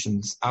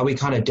institutions. Are we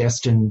kind of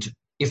destined,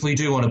 if we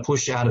do want to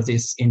push out of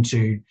this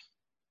into,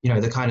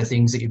 the kind of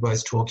things that you're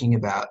both talking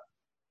about,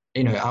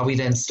 are we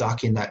then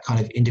stuck in that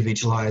kind of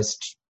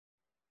individualized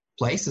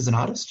place as an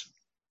artist?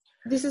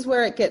 This is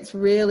where it gets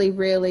really,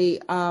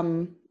 really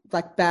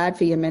bad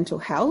for your mental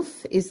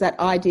health, is that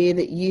idea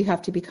that you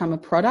have to become a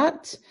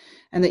product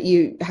and that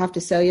you have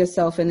to sell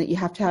yourself and that you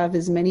have to have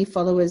as many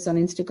followers on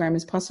Instagram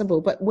as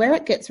possible. But where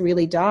it gets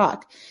really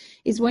dark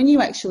is when you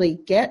actually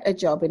get a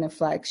job in a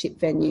flagship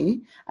venue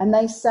and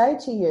they say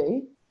to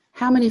you,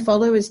 how many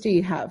followers do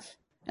you have?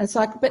 And it's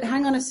like, but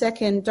hang on a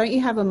second, don't you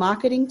have a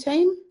marketing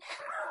team?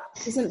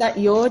 Isn't that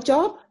your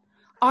job?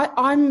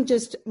 I'm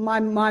just,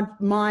 my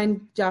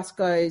mind just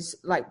goes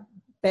like,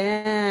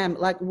 bam,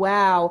 like,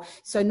 wow.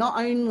 So not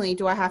only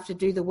do I have to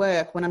do the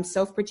work when I'm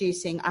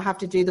self-producing, I have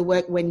to do the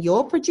work when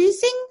you're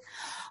producing.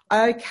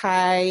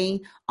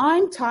 Okay,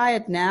 I'm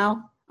tired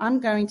now. I'm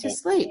going to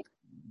sleep.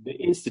 The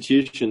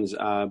institutions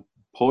are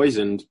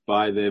poisoned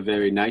by their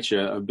very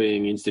nature of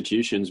being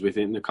institutions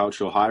within the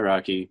cultural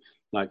hierarchy.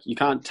 Like, you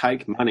can't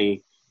take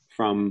money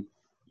from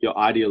your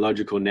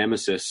ideological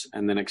nemesis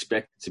and then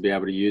expect to be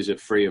able to use it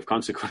free of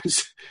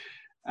consequence.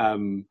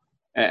 And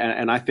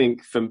I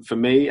think for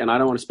me, and I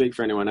don't want to speak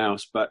for anyone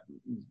else, but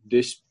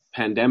this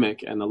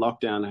pandemic and the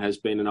lockdown has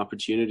been an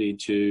opportunity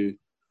to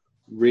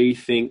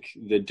rethink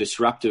the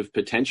disruptive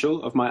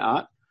potential of my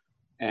art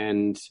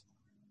and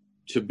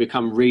to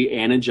become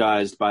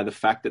re-energized by the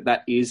fact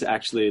that is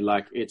actually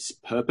like its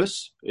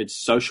purpose, its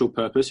social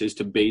purpose is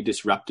to be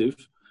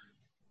disruptive,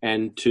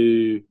 and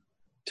to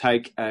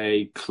take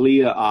a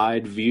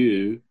clear-eyed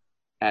view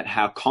at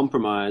how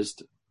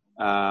compromised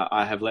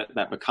I have let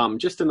that become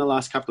just in the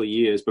last couple of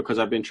years, because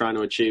I've been trying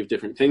to achieve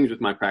different things with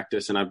my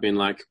practice, and I've been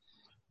like,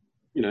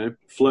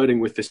 flirting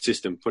with the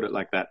system, put it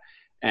like that.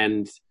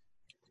 And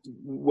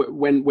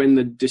when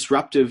the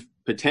disruptive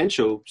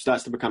potential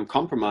starts to become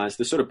compromised,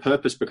 the sort of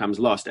purpose becomes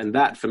lost. And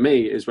that, for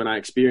me, is when I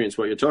experience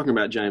what you're talking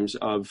about, James,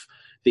 of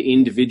the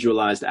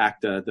individualized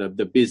actor,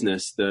 the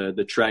business,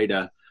 the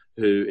trader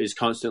who is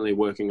constantly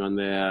working on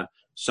their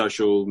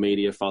social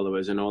media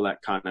followers and all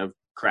that kind of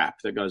crap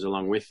that goes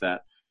along with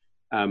that.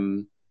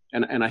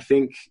 And I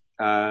think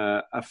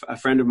a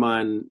friend of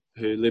mine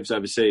who lives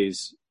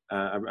overseas,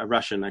 a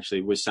Russian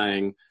actually, was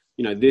saying,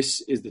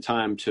 this is the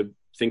time to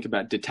think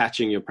about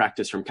detaching your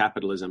practice from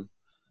capitalism,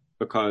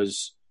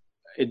 because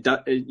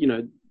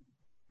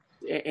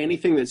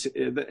anything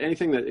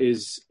that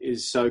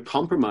is so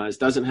compromised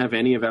doesn't have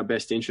any of our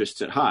best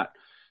interests at heart.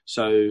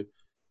 So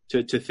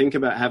to think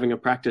about having a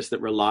practice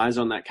that relies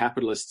on that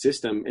capitalist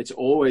system, it's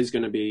always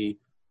going to be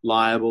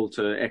liable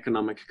to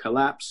economic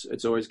collapse.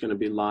 It's always going to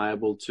be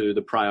liable to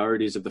the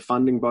priorities of the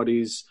funding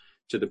bodies,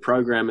 to the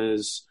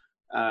programmers.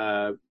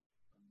 So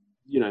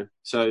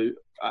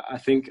I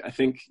think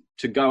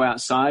to go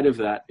outside of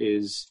that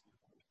is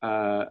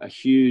a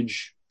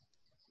huge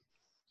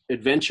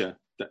adventure.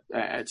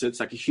 It's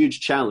like a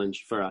huge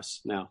challenge for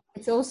us now.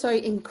 It's also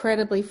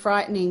incredibly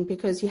frightening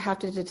because you have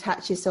to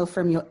detach yourself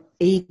from your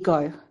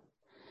ego.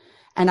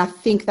 And I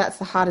think that's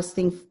the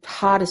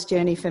hardest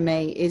journey for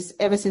me. Is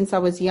ever since I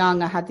was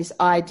young, I had this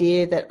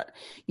idea that,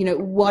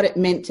 what it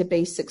meant to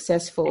be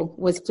successful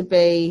was to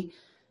be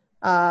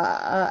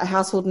a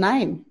household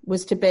name,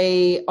 was to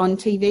be on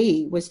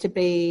TV, was to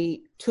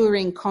be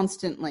touring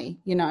constantly,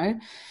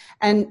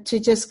 and to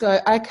just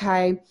go,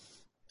 okay,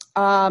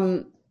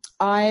 I'm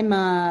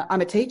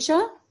a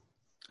teacher,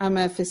 I'm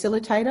a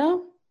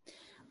facilitator,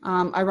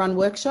 I run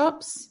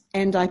workshops,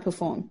 and I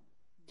perform.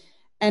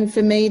 And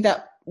for me,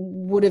 that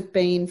would have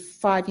been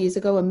 5 years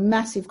ago a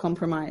massive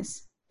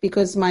compromise,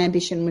 because my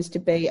ambition was to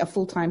be a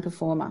full-time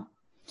performer.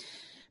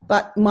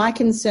 But my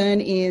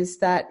concern is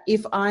that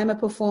if I'm a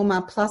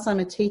performer plus I'm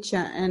a teacher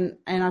and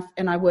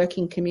I work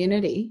in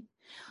community,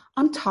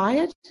 I'm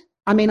tired.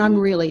 I mean, I'm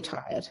really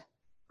tired.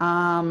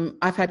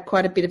 I've had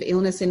quite a bit of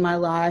illness in my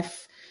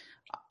life.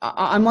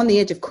 I'm on the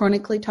edge of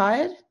chronically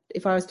tired,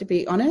 if I was to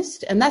be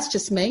honest. And that's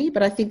just me,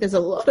 but I think there's a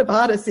lot of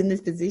artists in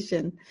this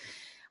position.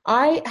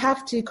 I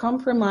have to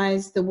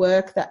compromise the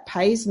work that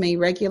pays me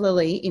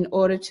regularly in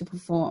order to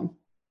perform.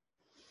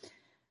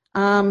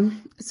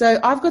 So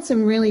I've got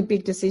some really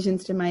big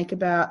decisions to make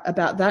about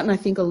that, and I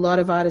think a lot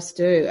of artists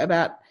do,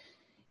 about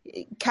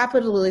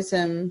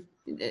capitalism.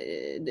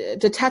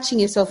 Detaching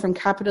yourself from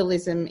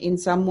capitalism in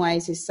some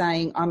ways is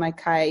saying I'm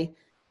okay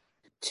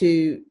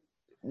to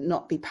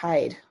not be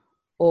paid,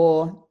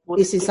 or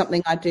this is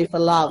something I do for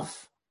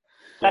love.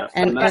 That's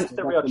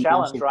the real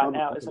challenge right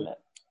now, isn't it?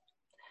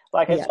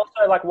 Like, it's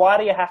also like, why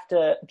do you have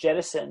to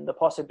jettison the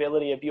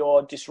possibility of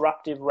your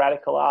disruptive,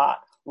 radical art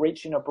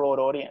reaching a broad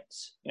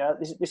audience?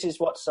 This is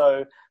what's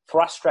so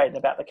frustrating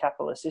about the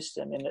capitalist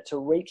system, in that to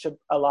reach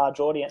a large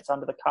audience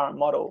under the current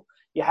model,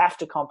 you have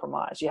to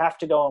compromise. You have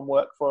to go and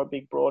work for a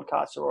big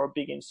broadcaster or a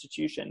big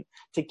institution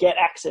to get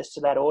access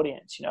to that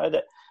audience.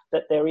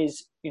 That there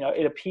is,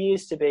 it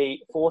appears to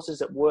be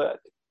forces at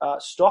work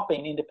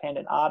stopping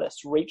independent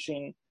artists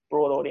reaching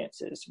broad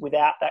audiences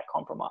without that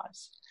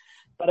compromise.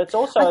 But it's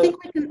also...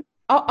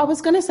 I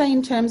was going to say,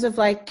 in terms of,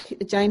 like,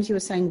 James, you were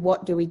saying,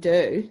 what do we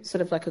do?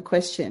 Sort of like a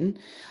question.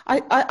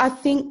 I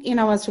think,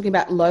 I was talking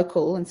about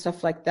local and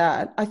stuff like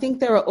that. I think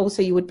there are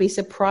also, you would be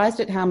surprised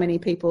at how many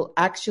people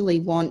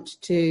actually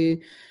want to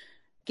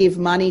give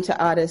money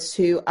to artists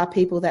who are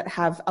people that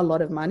have a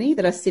lot of money,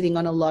 that are sitting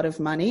on a lot of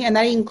money. And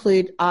they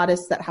include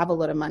artists that have a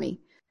lot of money.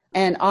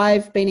 And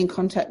I've been in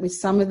contact with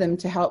some of them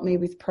to help me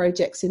with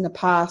projects in the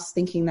past,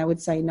 thinking they would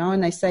say no,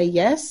 and they say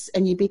yes,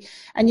 and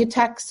you're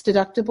tax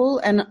deductible.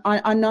 And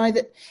I know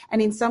that,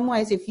 and in some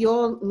ways, if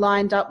you're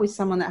lined up with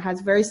someone that has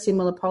very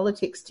similar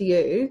politics to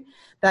you,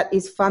 that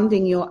is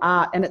funding your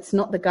art, and it's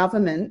not the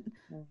government,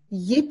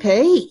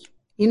 yippee.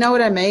 You know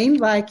what I mean?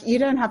 Like, you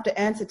don't have to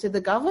answer to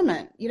the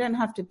government. You don't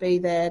have to be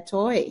their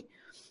toy.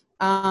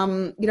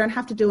 You don't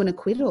have to do an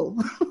acquittal.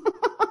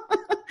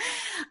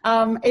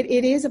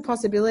 It is a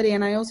possibility,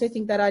 and I also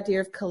think that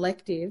idea of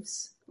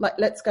collectives, like,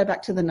 let's go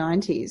back to the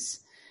 90s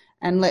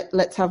and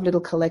let's have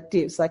little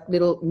collectives, like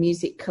little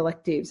music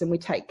collectives, and we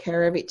take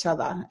care of each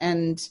other.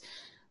 And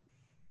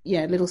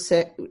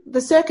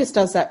the circus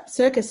does that.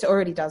 Circus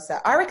already does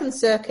that. I reckon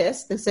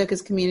the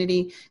circus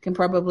community can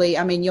probably,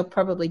 I mean, you're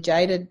probably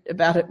jaded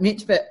about it,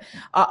 Mitch, but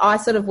I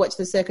sort of watch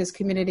the circus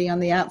community on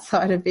the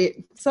outside a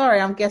bit.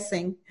 Sorry, I'm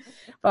guessing.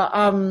 But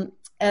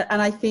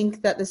and I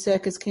think that the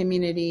circus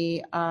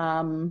community,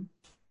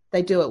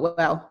 they do it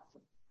well.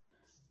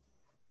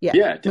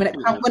 Yeah.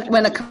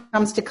 When it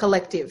comes to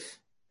collective.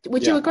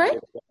 Would you agree?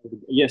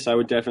 Yes, I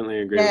would definitely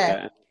agree with that.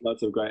 And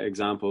lots of great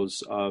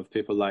examples of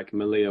people like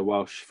Malia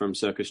Walsh from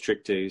Circus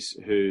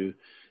Striptease, who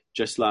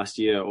just last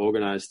year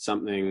organised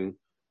something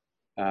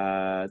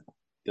that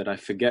I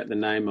forget the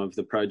name of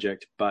the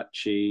project, but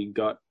she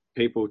got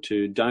people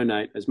to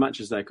donate as much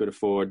as they could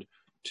afford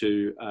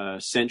to a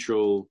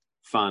central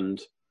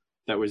fund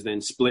that was then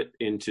split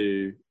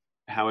into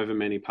however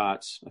many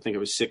parts. I think it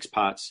was 6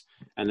 parts.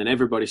 And then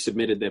everybody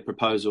submitted their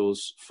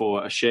proposals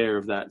for a share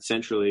of that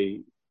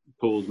centrally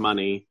pooled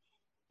money.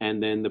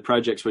 And then the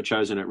projects were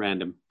chosen at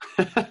random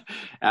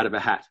out of a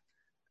hat.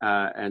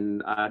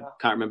 And I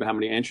can't remember how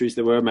many entries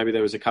there were. Maybe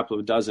there was a couple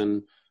of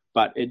dozen,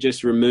 but it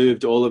just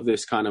removed all of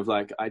this kind of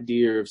like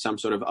idea of some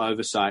sort of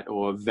oversight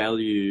or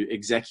value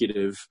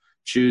executive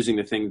choosing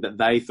the thing that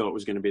they thought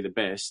was going to be the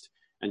best.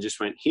 and just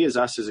went, here's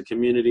us as a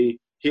community.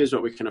 Here's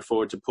what we can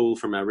afford to pull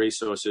from our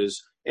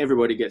resources.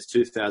 Everybody gets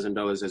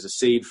 $2,000 as a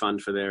seed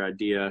fund for their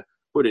idea.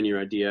 Put in your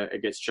idea.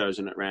 It gets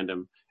chosen at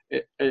random.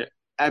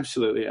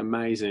 Absolutely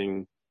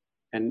amazing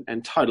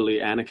and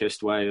totally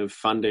anarchist way of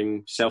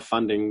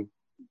self-funding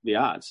the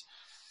arts.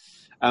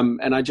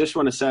 And I just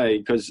want to say,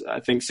 because I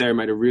think Sarah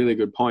made a really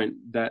good point,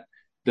 that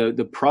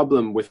the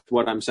problem with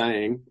what I'm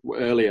saying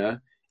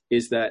earlier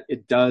is that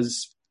it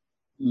does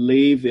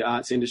leave the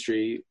arts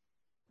industry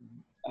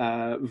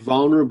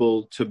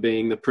vulnerable to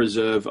being the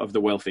preserve of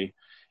the wealthy.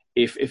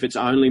 If it's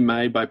only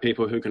made by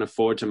people who can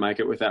afford to make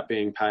it without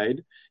being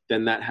paid,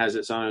 then that has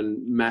its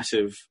own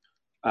massive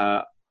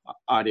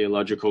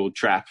ideological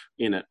trap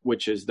in it,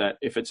 which is that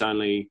if it's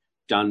only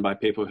done by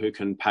people who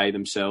can pay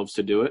themselves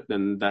to do it,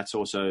 then that's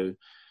also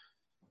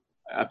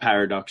a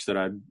paradox that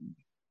I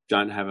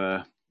don't have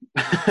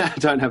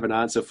an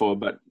answer for.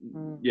 But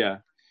yeah,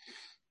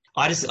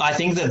 I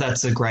think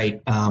that's a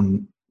great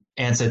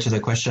answer to the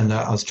question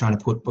that I was trying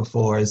to put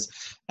before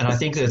and I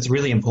think that it's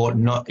really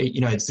important,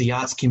 it's the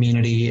arts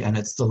community and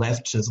it's the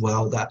left as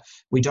well, that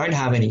we don't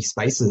have any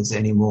spaces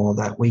anymore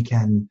that we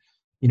can,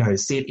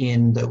 sit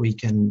in, that we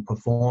can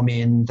perform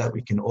in, that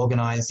we can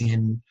organize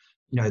in,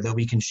 that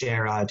we can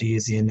share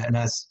ideas in. And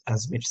as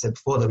Mitch said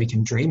before, that we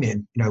can dream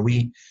in.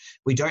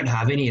 We don't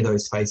have any of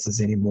those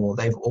spaces anymore.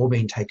 They've all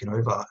been taken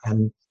over.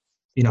 And,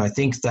 I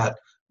think that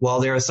while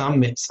there are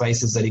some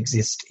spaces that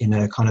exist in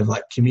a kind of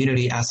like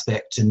community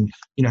aspect and,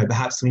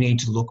 perhaps we need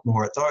to look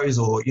more at those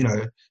or,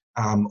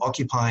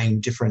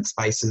 occupying different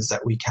spaces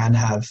that we can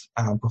have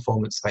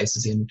performance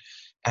spaces in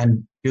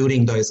and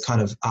building those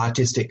kind of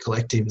artistic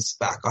collectives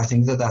back. I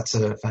think that that's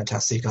a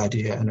fantastic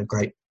idea and a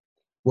great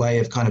way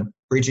of kind of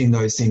bridging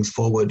those things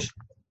forward.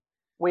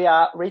 We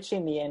are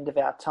reaching the end of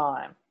our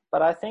time,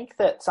 but I think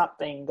that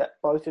something that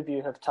both of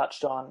you have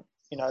touched on,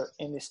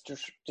 in this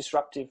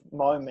disruptive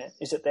moment,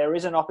 is that there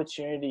is an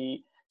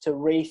opportunity to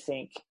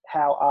rethink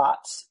how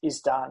arts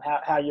is done,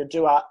 how you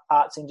do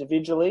arts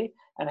individually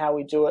and how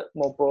we do it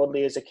more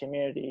broadly as a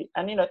community.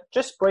 And,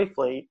 just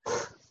briefly,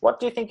 what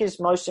do you think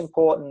is most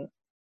important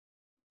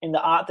in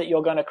the art that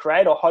you're going to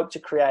create or hope to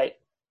create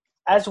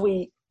as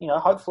we,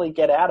 hopefully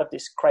get out of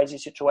this crazy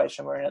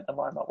situation we're in at the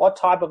moment? What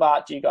type of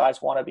art do you guys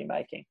want to be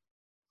making?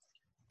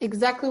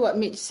 Exactly what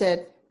Mitch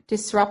said.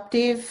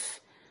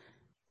 Disruptive,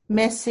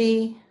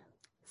 messy,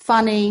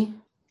 funny,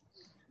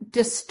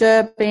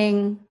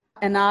 disturbing,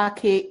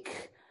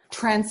 anarchic,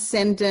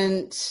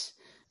 transcendent.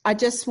 I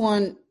just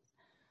want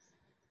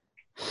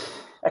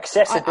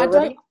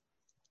accessibility.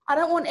 I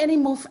don't want any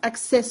more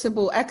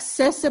accessible.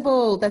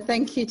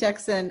 Thank you,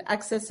 Jackson.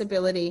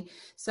 Accessibility.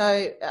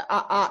 So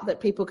art that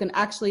people can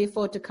actually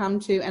afford to come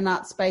to, and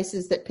art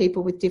spaces that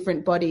people with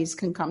different bodies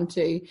can come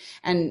to,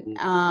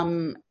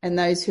 and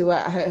those who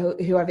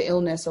have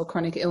illness or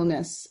chronic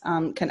illness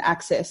can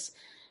access,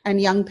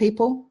 and young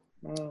people.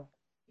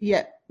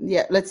 Yeah.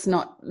 Let's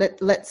not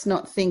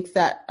think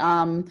that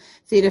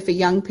theatre for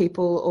young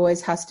people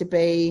always has to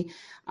be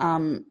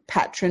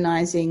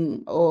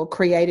patronising or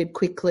created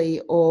quickly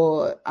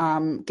or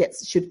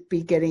should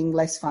be getting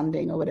less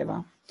funding or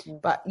whatever.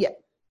 But yeah,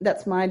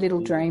 that's my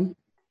little dream.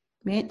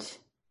 Mitch?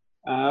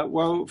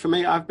 Well, for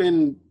me, I've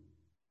been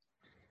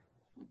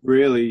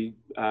really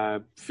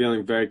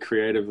feeling very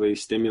creatively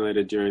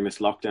stimulated during this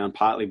lockdown,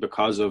 partly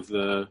because of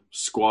the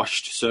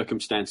squashed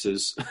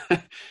circumstances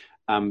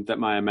that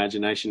my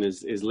imagination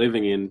is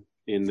living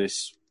in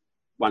this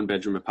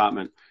one-bedroom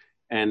apartment.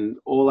 And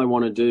all I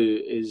want to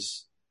do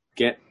is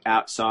get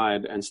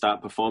outside and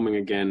start performing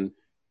again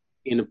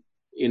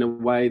in a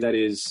way that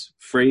is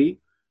free,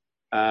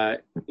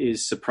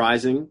 is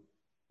surprising,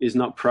 is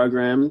not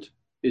programmed,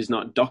 is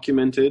not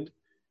documented,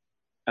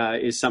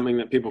 is something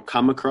that people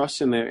come across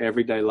in their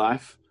everyday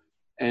life,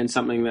 and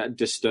something that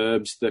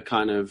disturbs the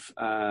kind of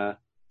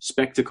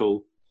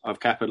spectacle of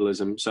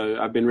capitalism. So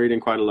I've been reading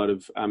quite a lot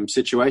of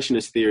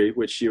situationist theory,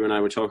 which you and I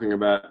were talking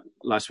about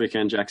last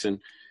weekend,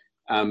 Jackson,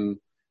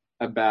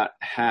 about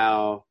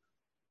how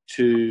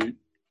to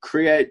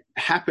create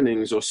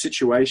happenings or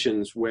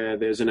situations where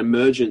there's an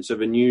emergence of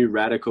a new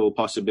radical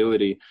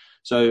possibility.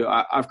 So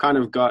I've kind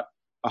of got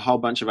a whole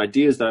bunch of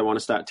ideas that I want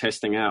to start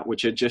testing out,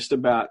 which are just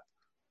about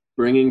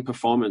bringing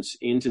performance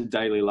into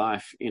daily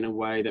life in a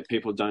way that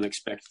people don't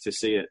expect to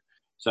see it.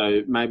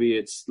 So maybe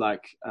it's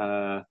like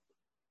a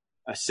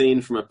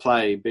scene from a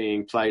play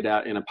being played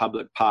out in a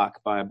public park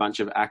by a bunch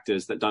of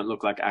actors that don't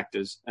look like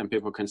actors and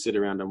people can sit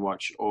around and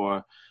watch.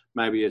 Or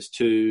maybe it's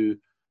two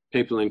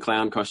people in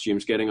clown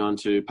costumes getting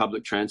onto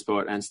public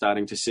transport and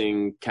starting to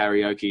sing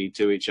karaoke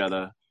to each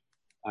other.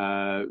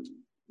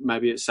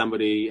 Maybe it's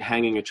somebody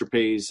hanging a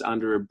trapeze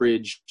under a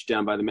bridge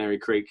down by the Mary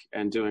Creek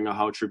and doing a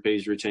whole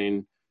trapeze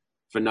routine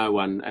for no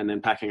one and then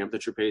packing up the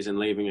trapeze and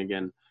leaving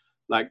again.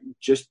 Like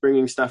just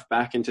bringing stuff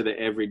back into the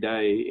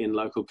everyday in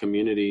local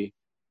community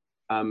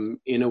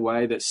in a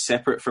way that's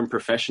separate from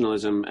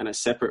professionalism and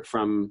it's separate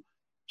from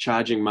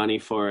charging money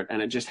for it.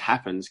 And it just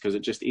happens because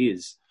it just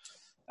is.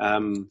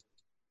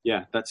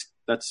 Yeah,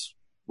 that's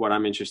what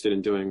I'm interested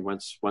in doing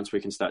once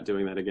we can start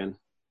doing that again.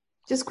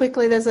 Just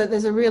quickly, there's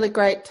a really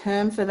great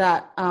term for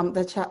that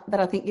that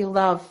I think you'll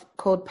love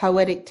called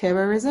poetic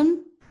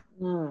terrorism.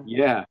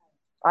 Yeah.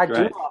 I Great.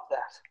 do love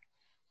that.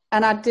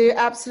 And I do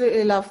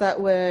absolutely love that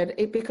word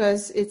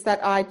because it's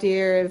that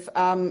idea of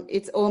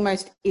it's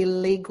almost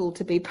illegal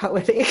to be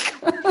poetic.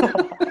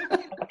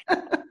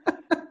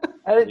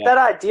 That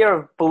idea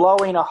of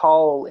blowing a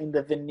hole in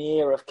the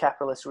veneer of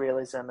capitalist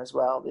realism as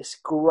well, this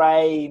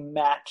grey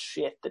matte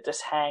shit that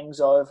just hangs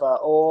over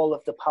all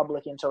of the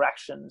public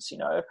interactions, you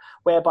know,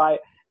 whereby,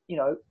 you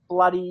know,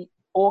 bloody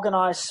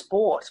organised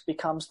sport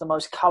becomes the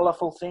most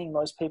colourful thing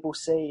most people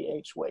see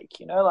each week,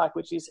 you know, like,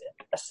 which is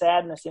a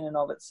sadness in and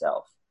of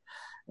itself,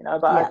 you know,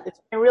 but it's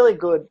been really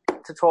good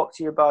to talk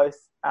to you both.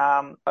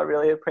 I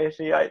really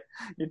appreciate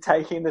you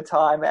taking the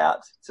time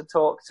out to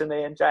talk to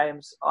me and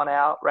James on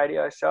our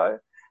radio show.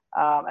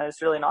 And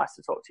it's really nice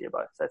to talk to you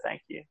both. So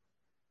thank you.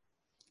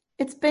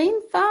 It's been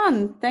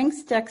fun.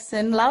 Thanks,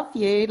 Jackson. Love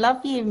you.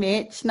 Love you,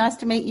 Mitch. Nice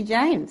to meet you,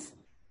 James.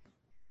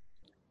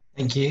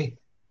 Thank you.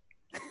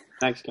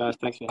 Thanks, guys.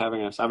 Thanks for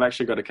having us. I've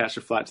actually got to catch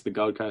a flight to the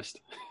Gold Coast.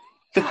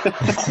 I'm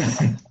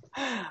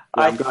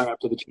going up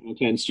to the Channel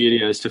 10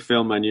 studios to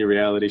film my new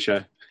reality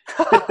show.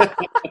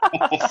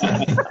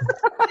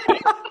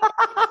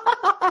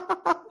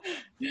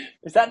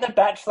 Is that The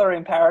Bachelor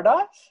in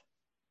Paradise?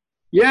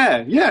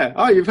 Yeah.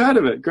 Oh, you've heard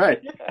of it.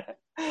 Great. Yeah.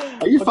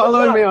 Are you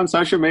following me on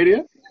social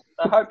media?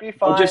 I hope you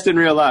find... Or just in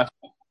real life?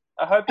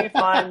 I hope you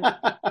find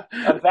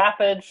a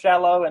vapid,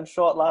 shallow, and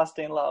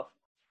short-lasting love.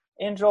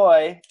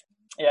 Enjoy.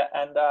 Yeah,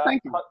 and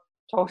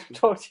talk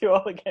to you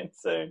all again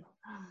soon.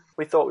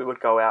 We thought we would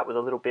go out with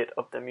a little bit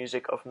of the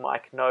music of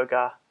Mike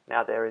Noga.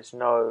 Now, there is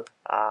no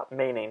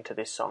meaning to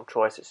this song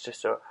choice. It's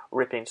just a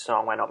ripping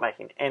song. We're not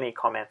making any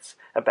comments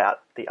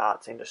about the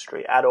arts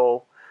industry at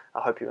all.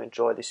 I hope you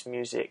enjoy this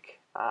music.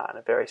 And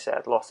a very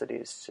sad loss it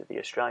is to the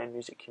Australian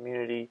music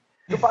community.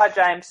 Goodbye,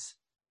 James.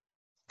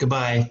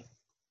 Goodbye.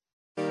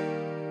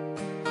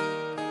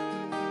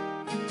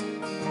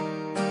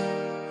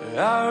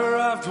 I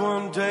arrived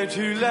one day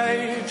too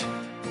late,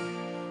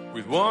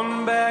 with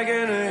one bag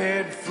and a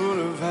head full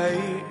of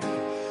hate.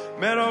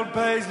 Met old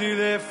Paisley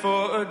there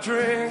for a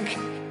drink,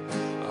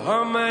 a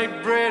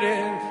homemade bread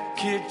and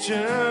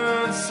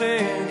kitchen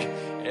sink.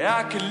 Yeah,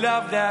 I could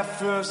love that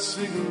first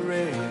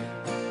cigarette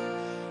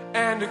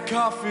and a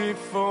coffee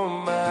for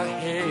my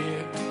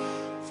head.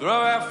 Throw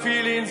our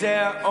feelings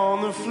out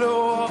on the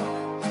floor.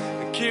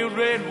 And killed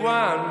red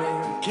wine,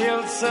 man,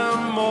 killed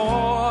some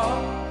more.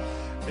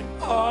 And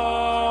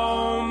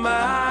all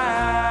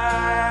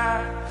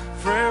my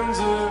friends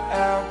are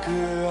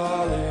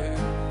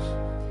alcoholics.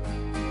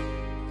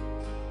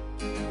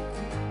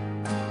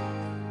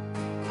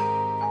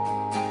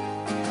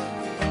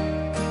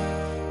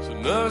 So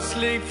no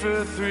sleep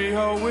for 3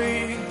 whole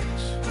weeks.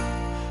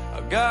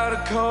 Got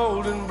a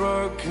cold and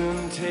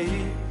broken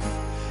teeth,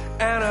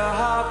 and a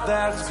heart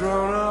that's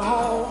grown a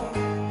hole.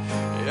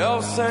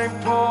 Old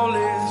St. Paul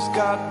has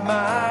got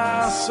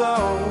my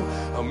soul.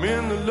 I'm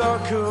in the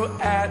local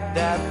at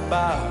that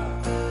bar,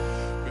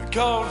 with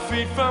cold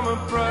feet from a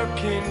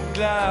broken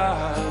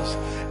glass,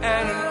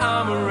 and an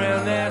arm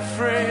around that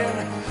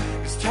friend.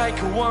 Let's take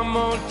one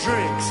more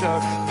drink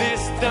so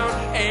this don't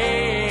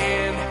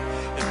end.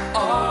 And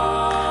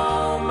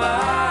all my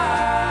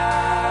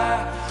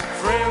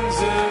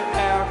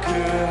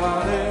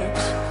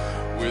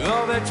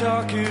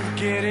talk of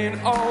getting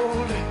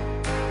old,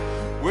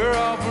 we're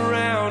all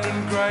brown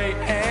and grey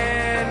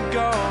and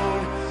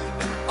gold,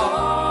 and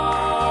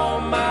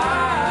all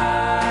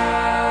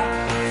my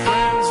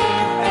friends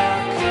are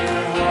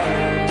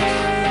alcoholics.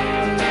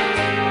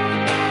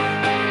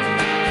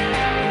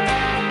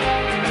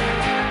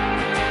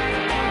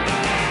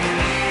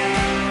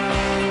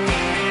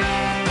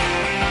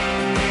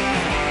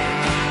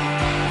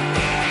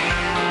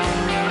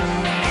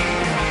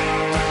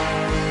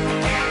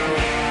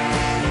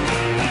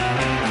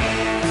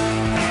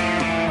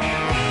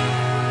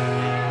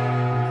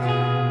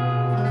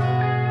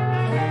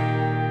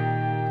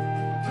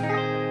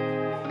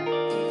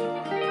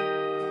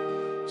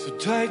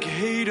 Take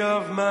heed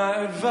of my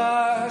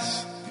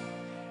advice.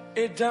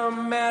 It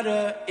don't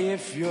matter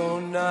if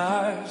you're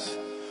nice,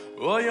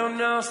 or you're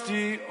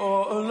nasty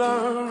or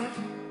alone,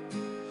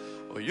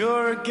 or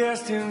you're a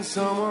guest in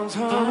someone's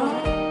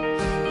home.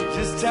 You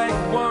just take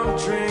one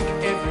drink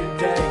every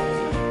day,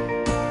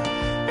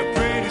 and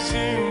pretty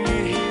soon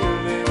you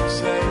hear them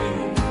say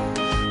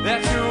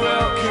that you're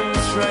welcome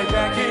straight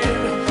back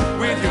in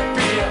with your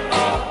beer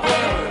or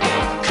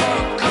bourbon,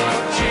 Coke or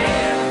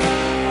gin.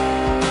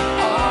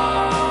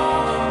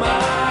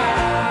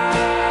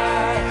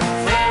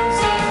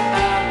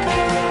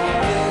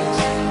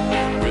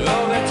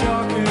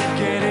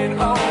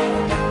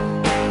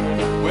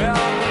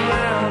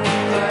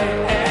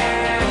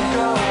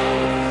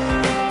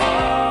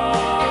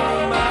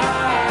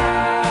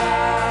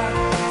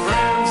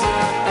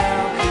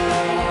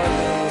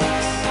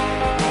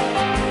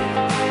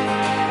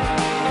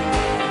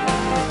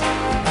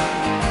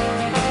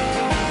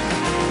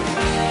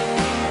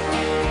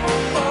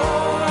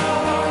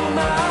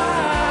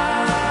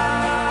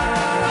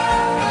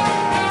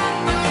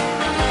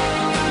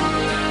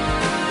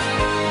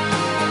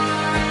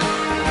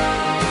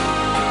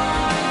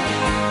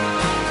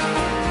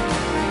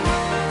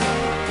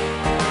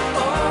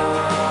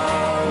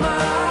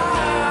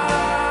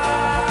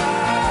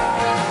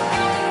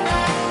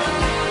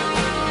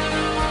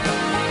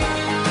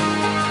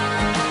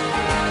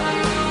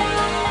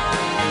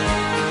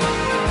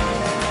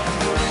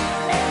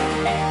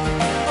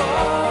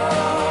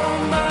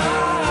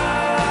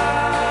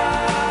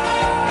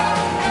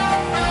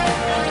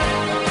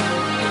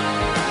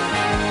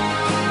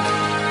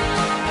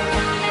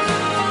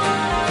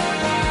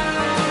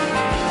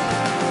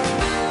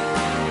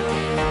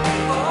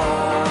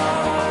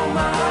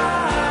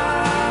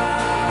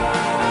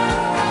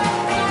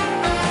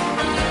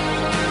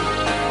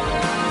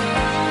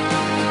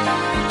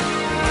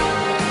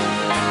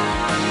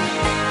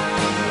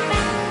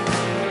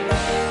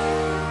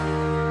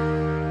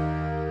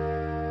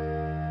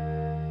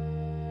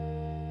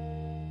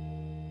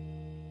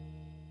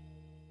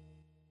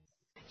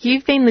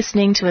 You've been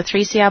listening to a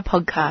 3CR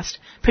podcast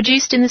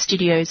produced in the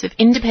studios of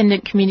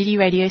independent community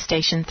radio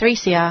station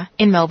 3CR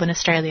in Melbourne,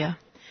 Australia.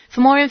 For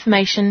more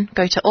information,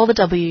 go to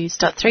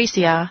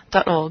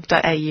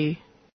allthews.3cr.org.au.